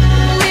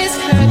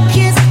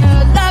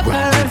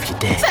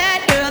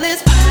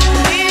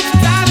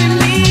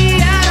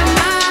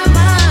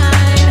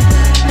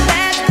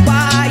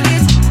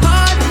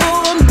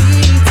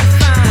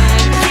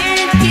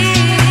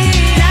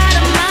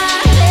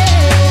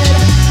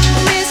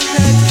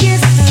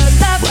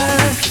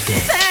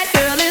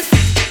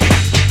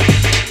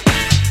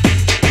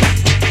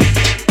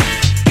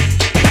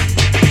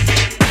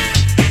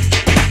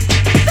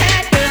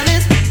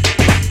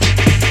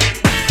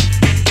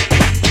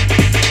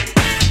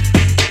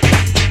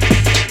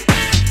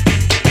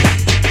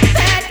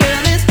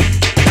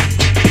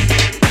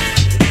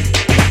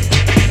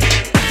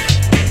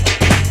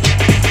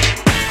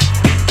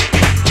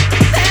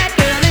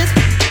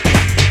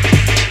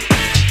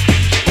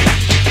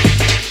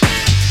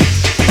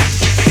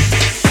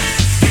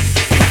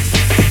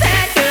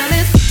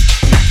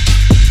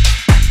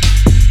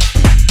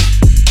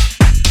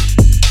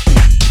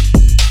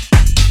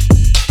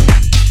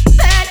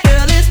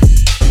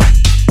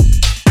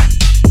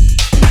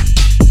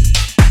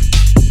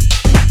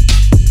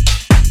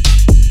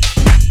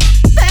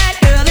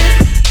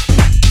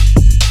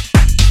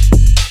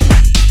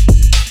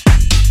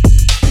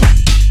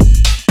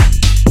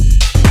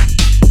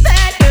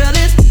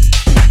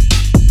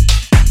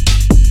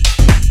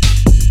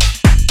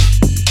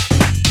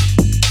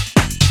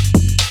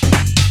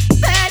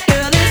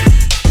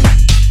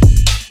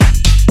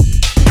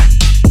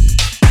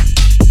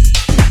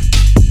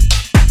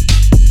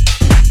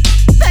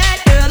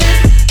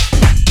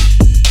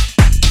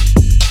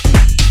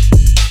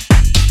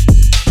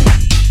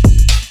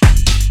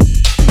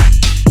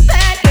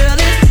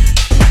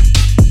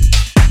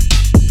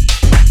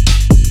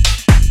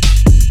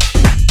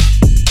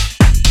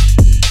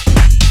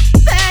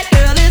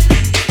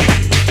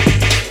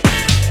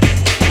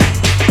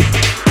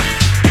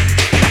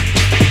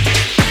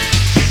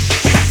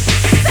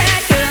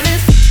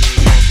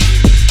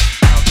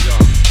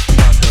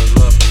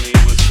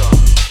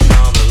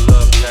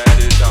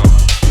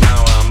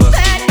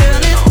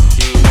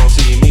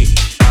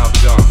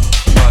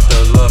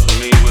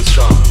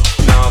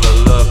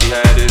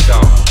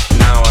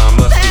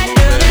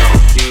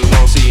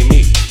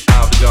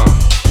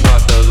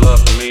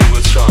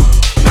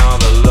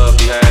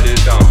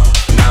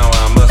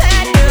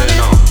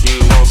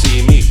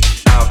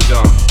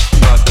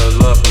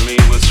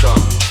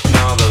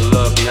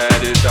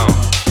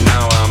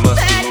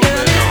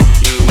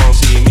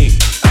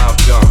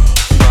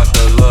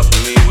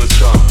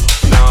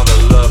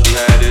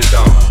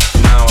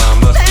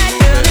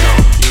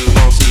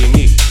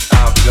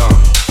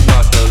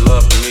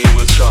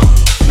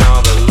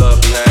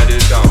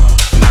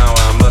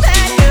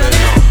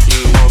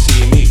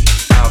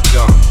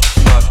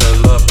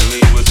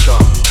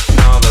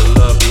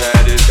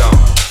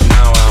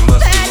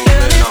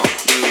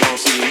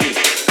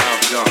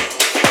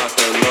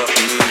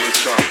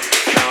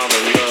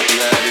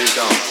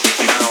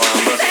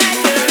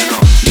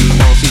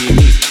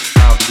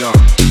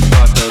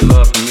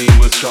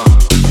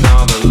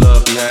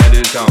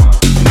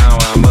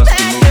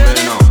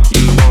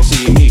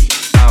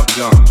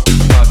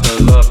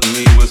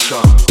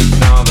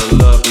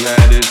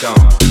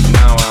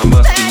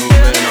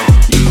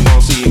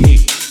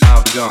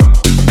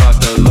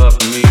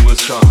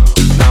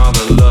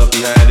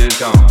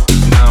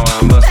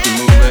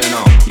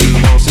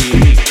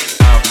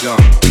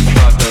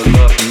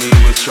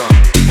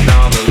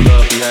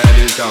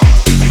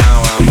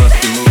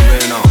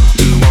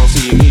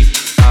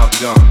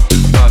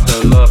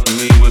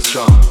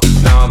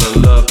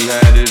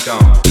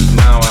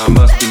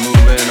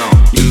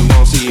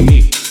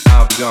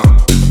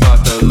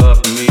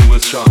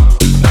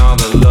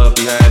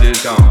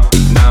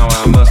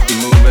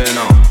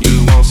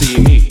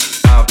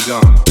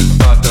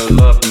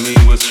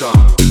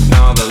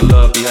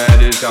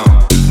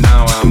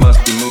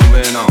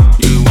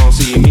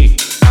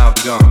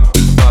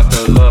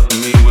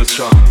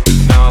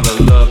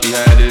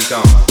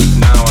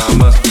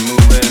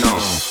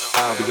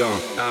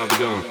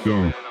 gone,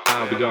 gone.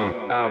 I'll be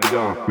gone, I'll be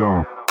gone,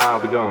 gone. I'll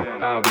be gone,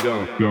 I'll be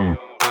gone, gone.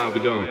 I'll be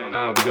gone,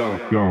 I'll be gone,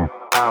 gone.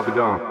 I'll be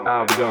gone,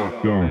 I'll be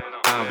gone, gone.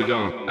 I'll be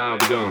gone, I'll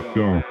be gone,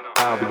 gone.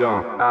 I'll be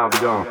gone, I'll be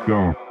gone,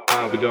 gone.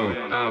 I'll be gone,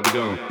 I'll be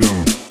gone,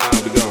 gone. I'll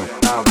be gone,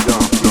 I'll be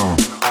gone,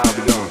 gone. I'll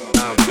be gone,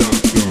 I'll be gone,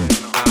 gone. I'll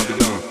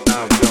be gone,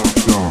 I'll be gone, gone. I'll be gone, I'll be gone,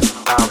 gone.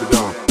 I'll be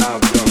gone, I'll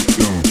be gone,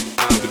 gone.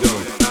 I'll be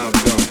gone, I'll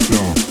be gone,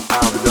 gone.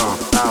 I'll be gone,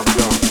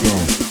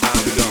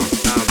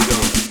 I'll be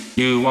gone.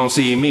 You won't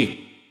see me.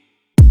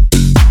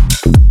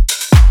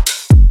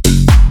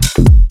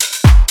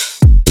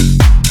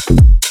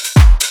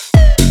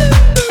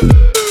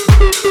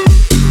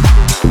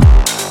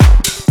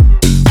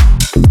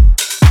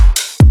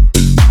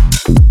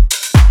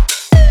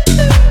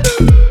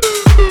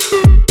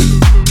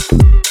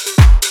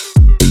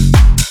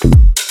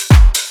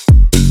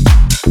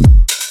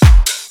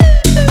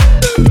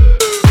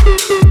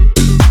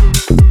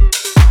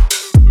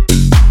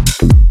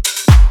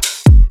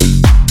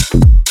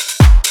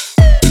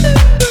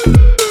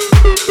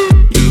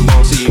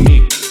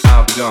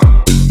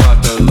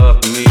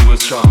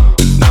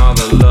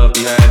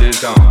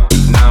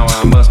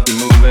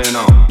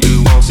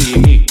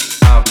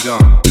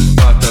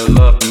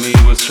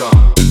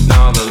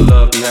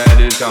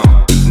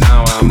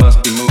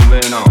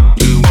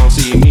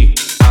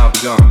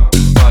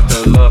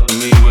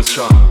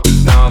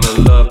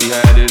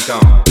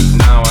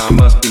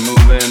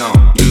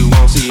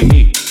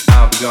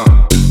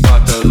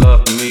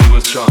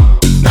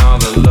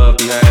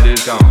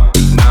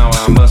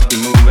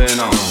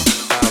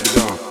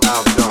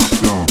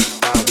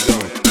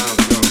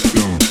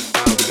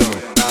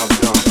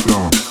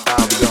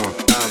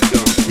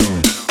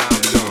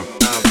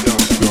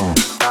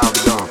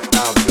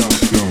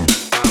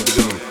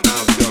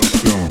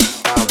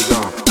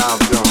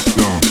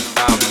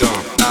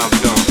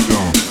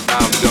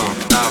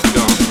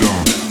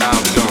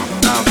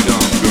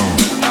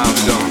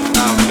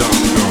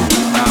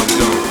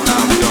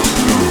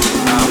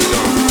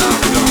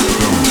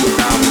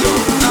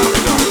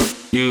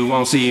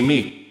 Won't see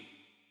me.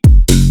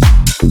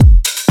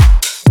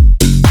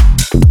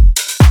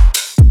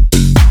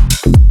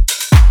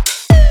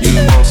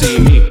 You won't see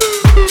me.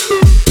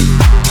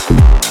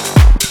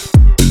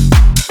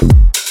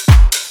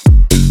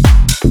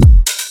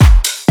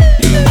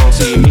 You won't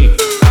see me.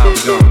 I'll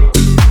be gone.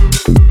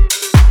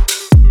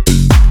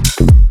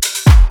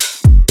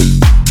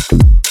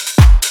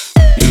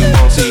 You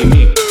won't see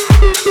me.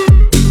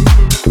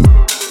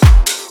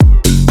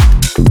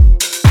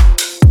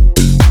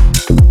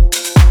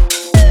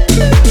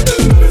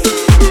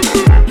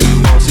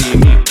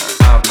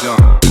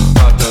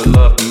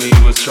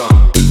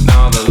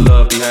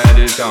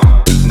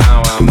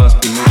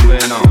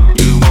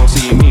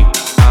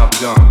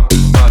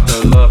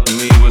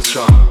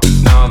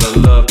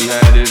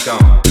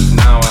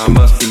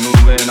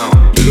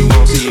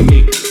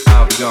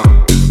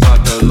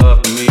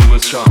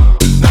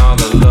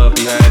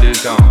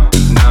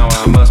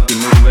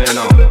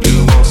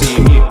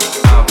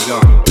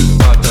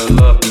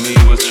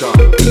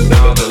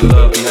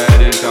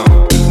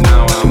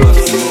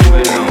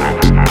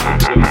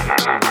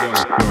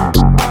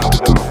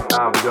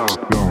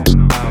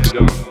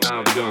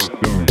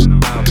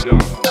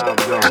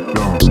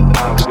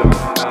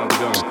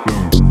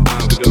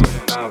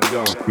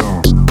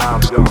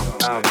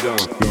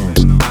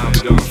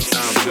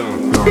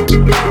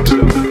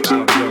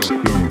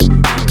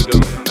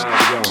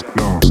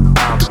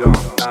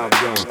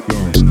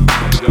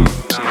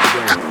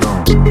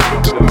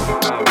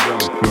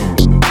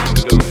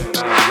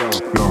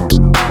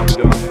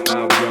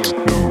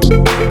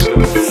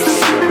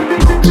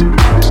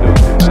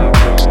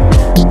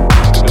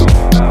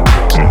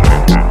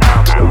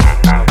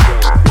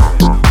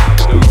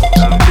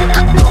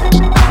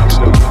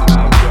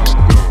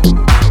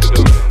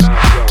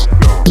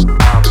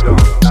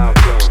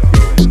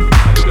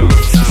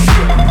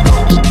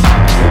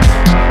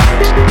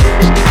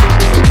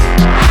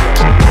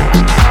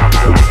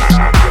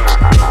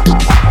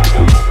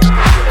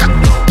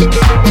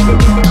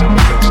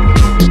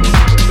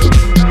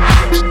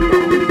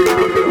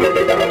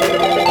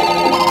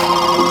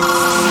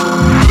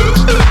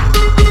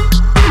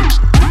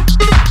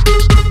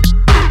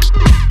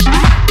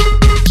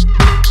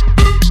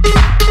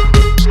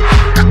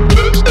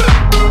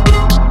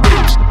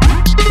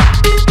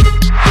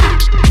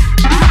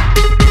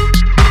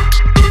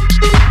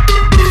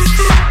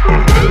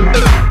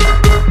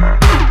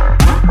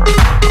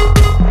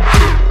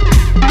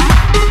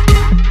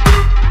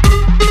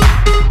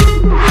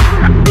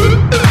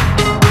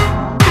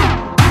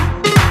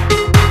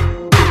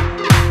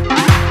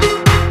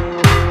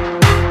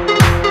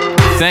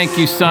 Thank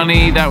you,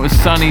 Sonny. That was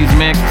Sonny's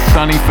mix,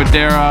 Sonny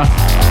Fodera.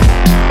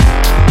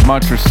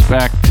 Much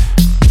respect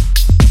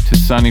to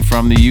Sonny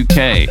from the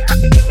UK.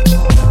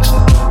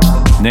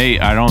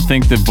 Nate, I don't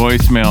think the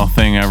voicemail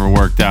thing ever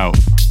worked out.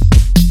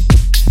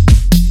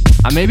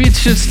 Maybe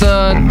it's just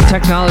the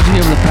technology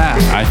of the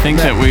past. I think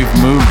that we've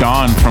moved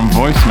on from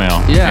voicemail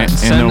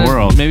in the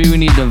world. Maybe we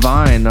need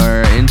Divine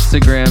or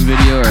Instagram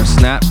video or a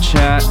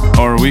Snapchat.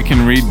 Or we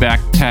can read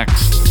back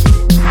texts.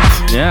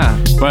 Yeah.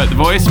 But the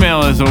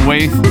voicemail is a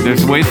waste.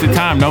 There's a waste of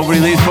time. Nobody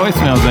leaves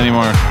voicemails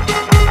anymore.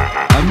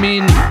 I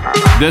mean,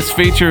 This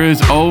feature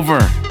is over.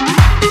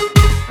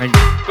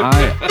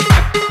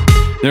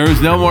 There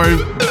is no more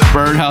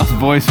Birdhouse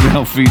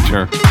voicemail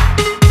feature.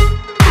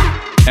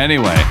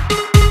 Anyway,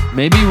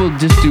 maybe we'll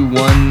just do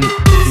one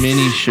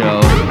mini show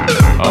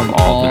of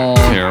all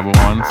the terrible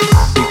ones.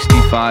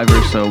 65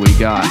 or so we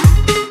got.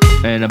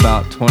 And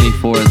about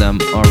 24 of them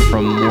are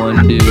from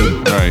one dude.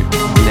 Right.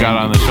 We got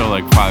on the show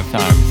like 5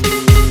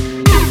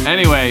 times.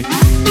 Anyway,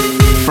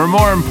 for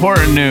more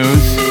important news,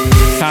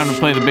 it's time to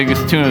play the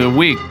biggest tune of the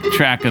week,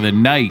 track of the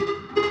night.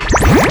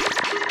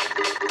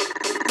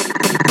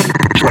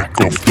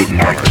 Track of the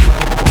night.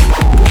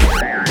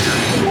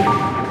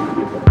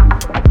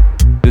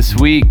 This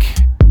week,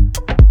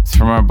 it's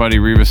from our buddy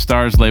Riva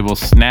Starr's label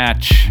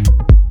Snatch.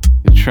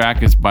 The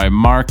track is by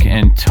Mark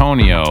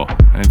Antonio,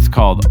 and it's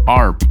called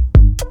ARP.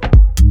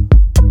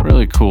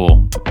 Really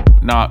cool.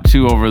 Not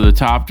too over the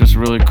top, just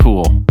really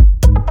cool.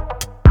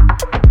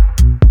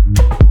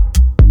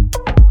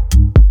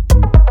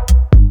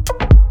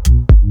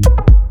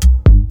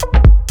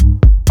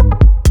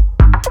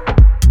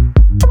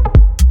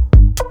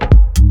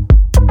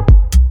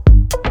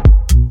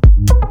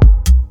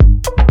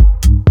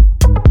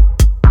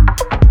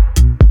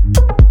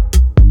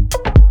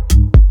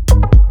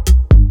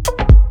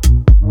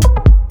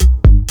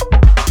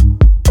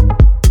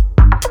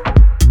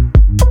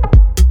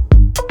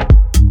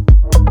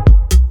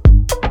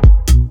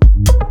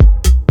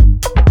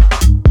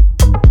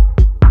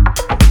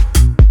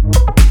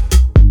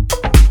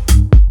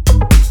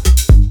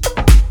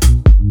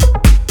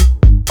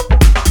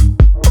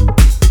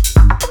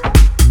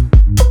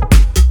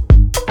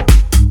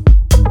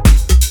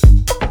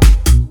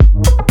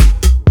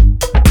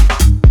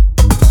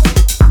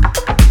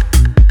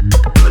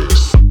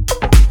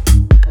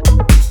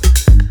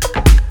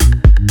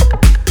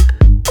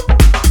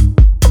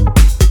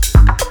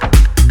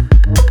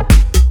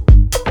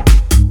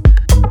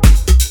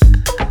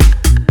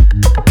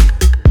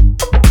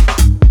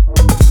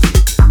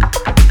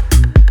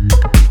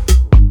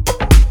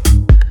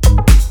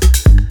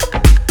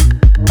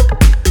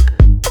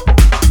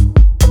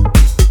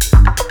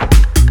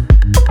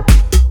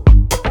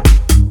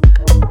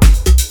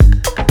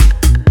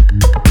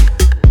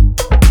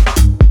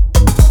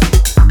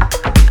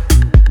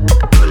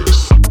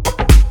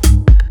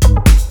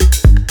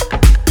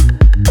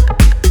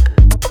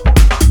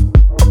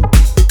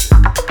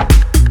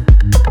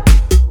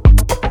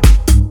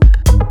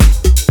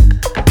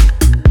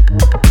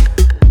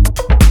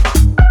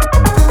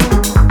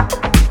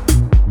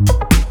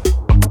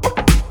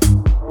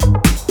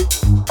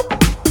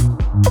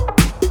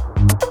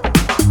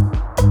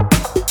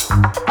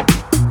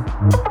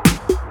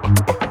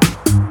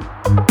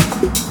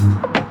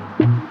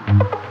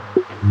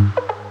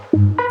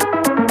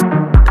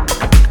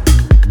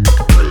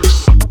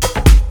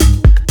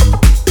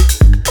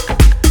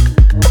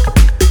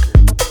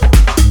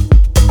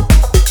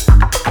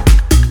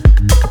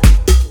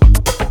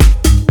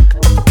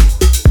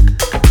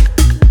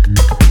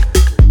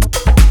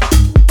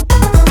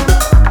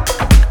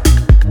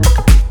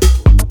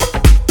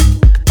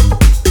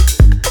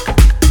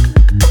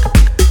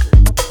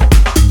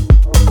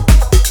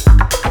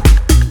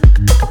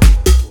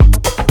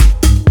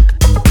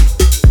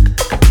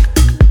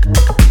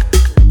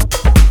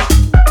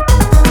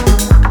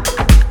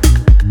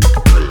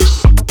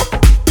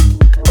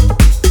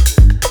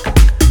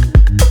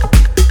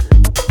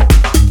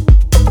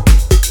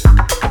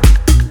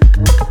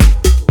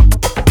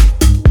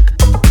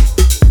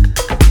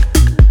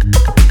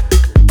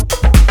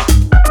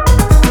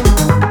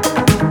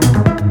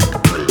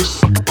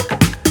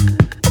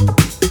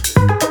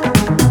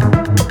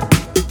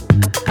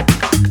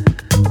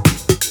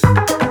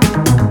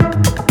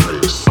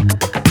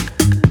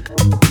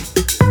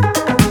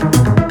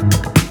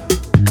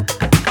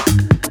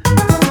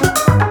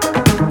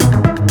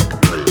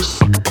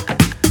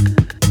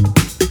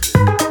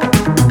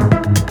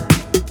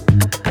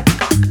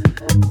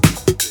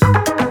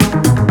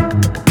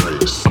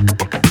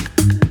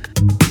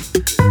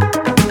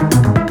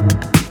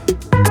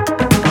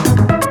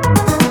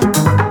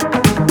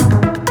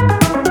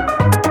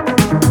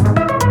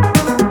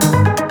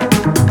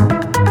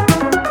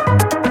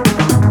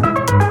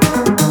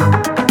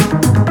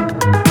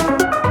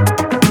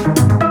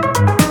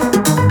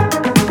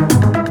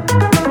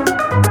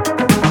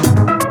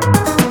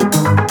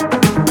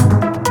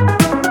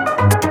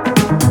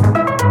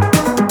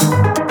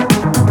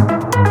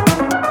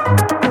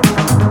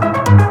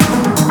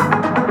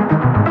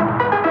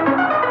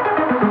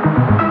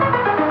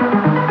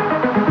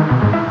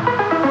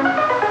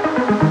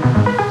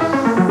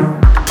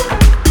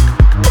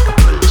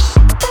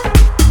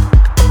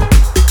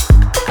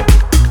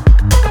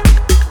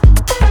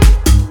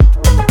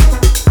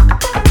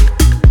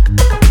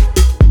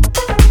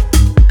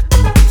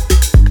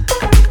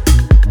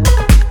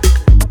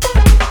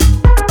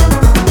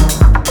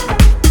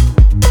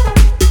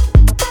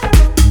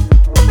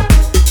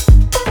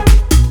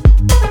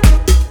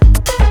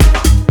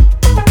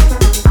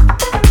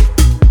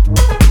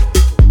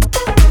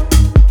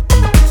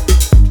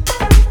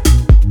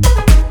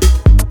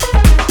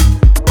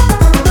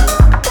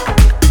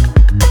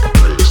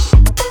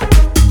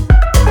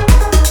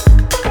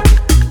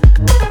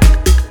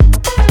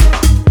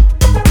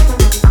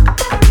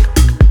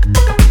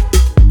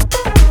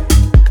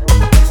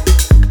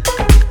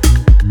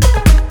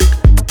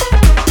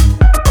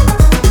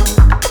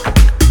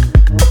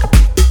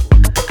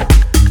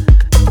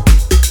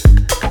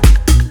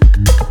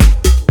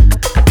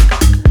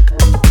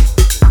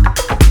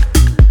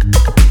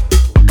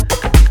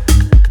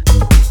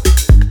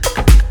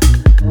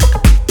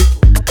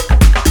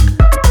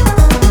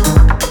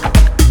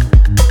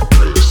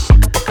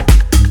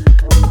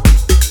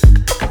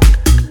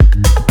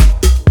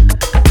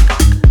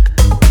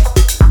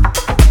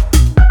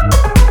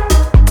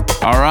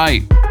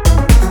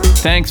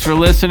 Thanks for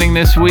listening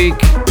this week.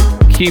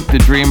 Keep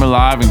the dream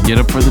alive and get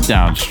up for the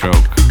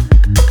downstroke.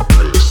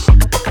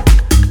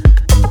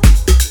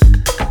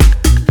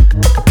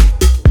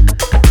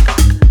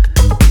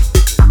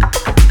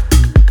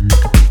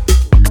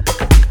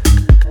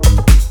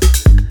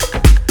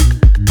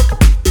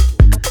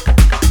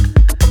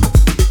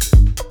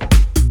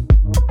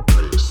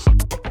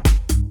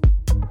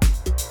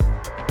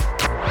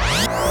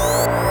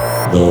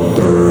 The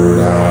bird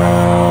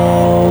out.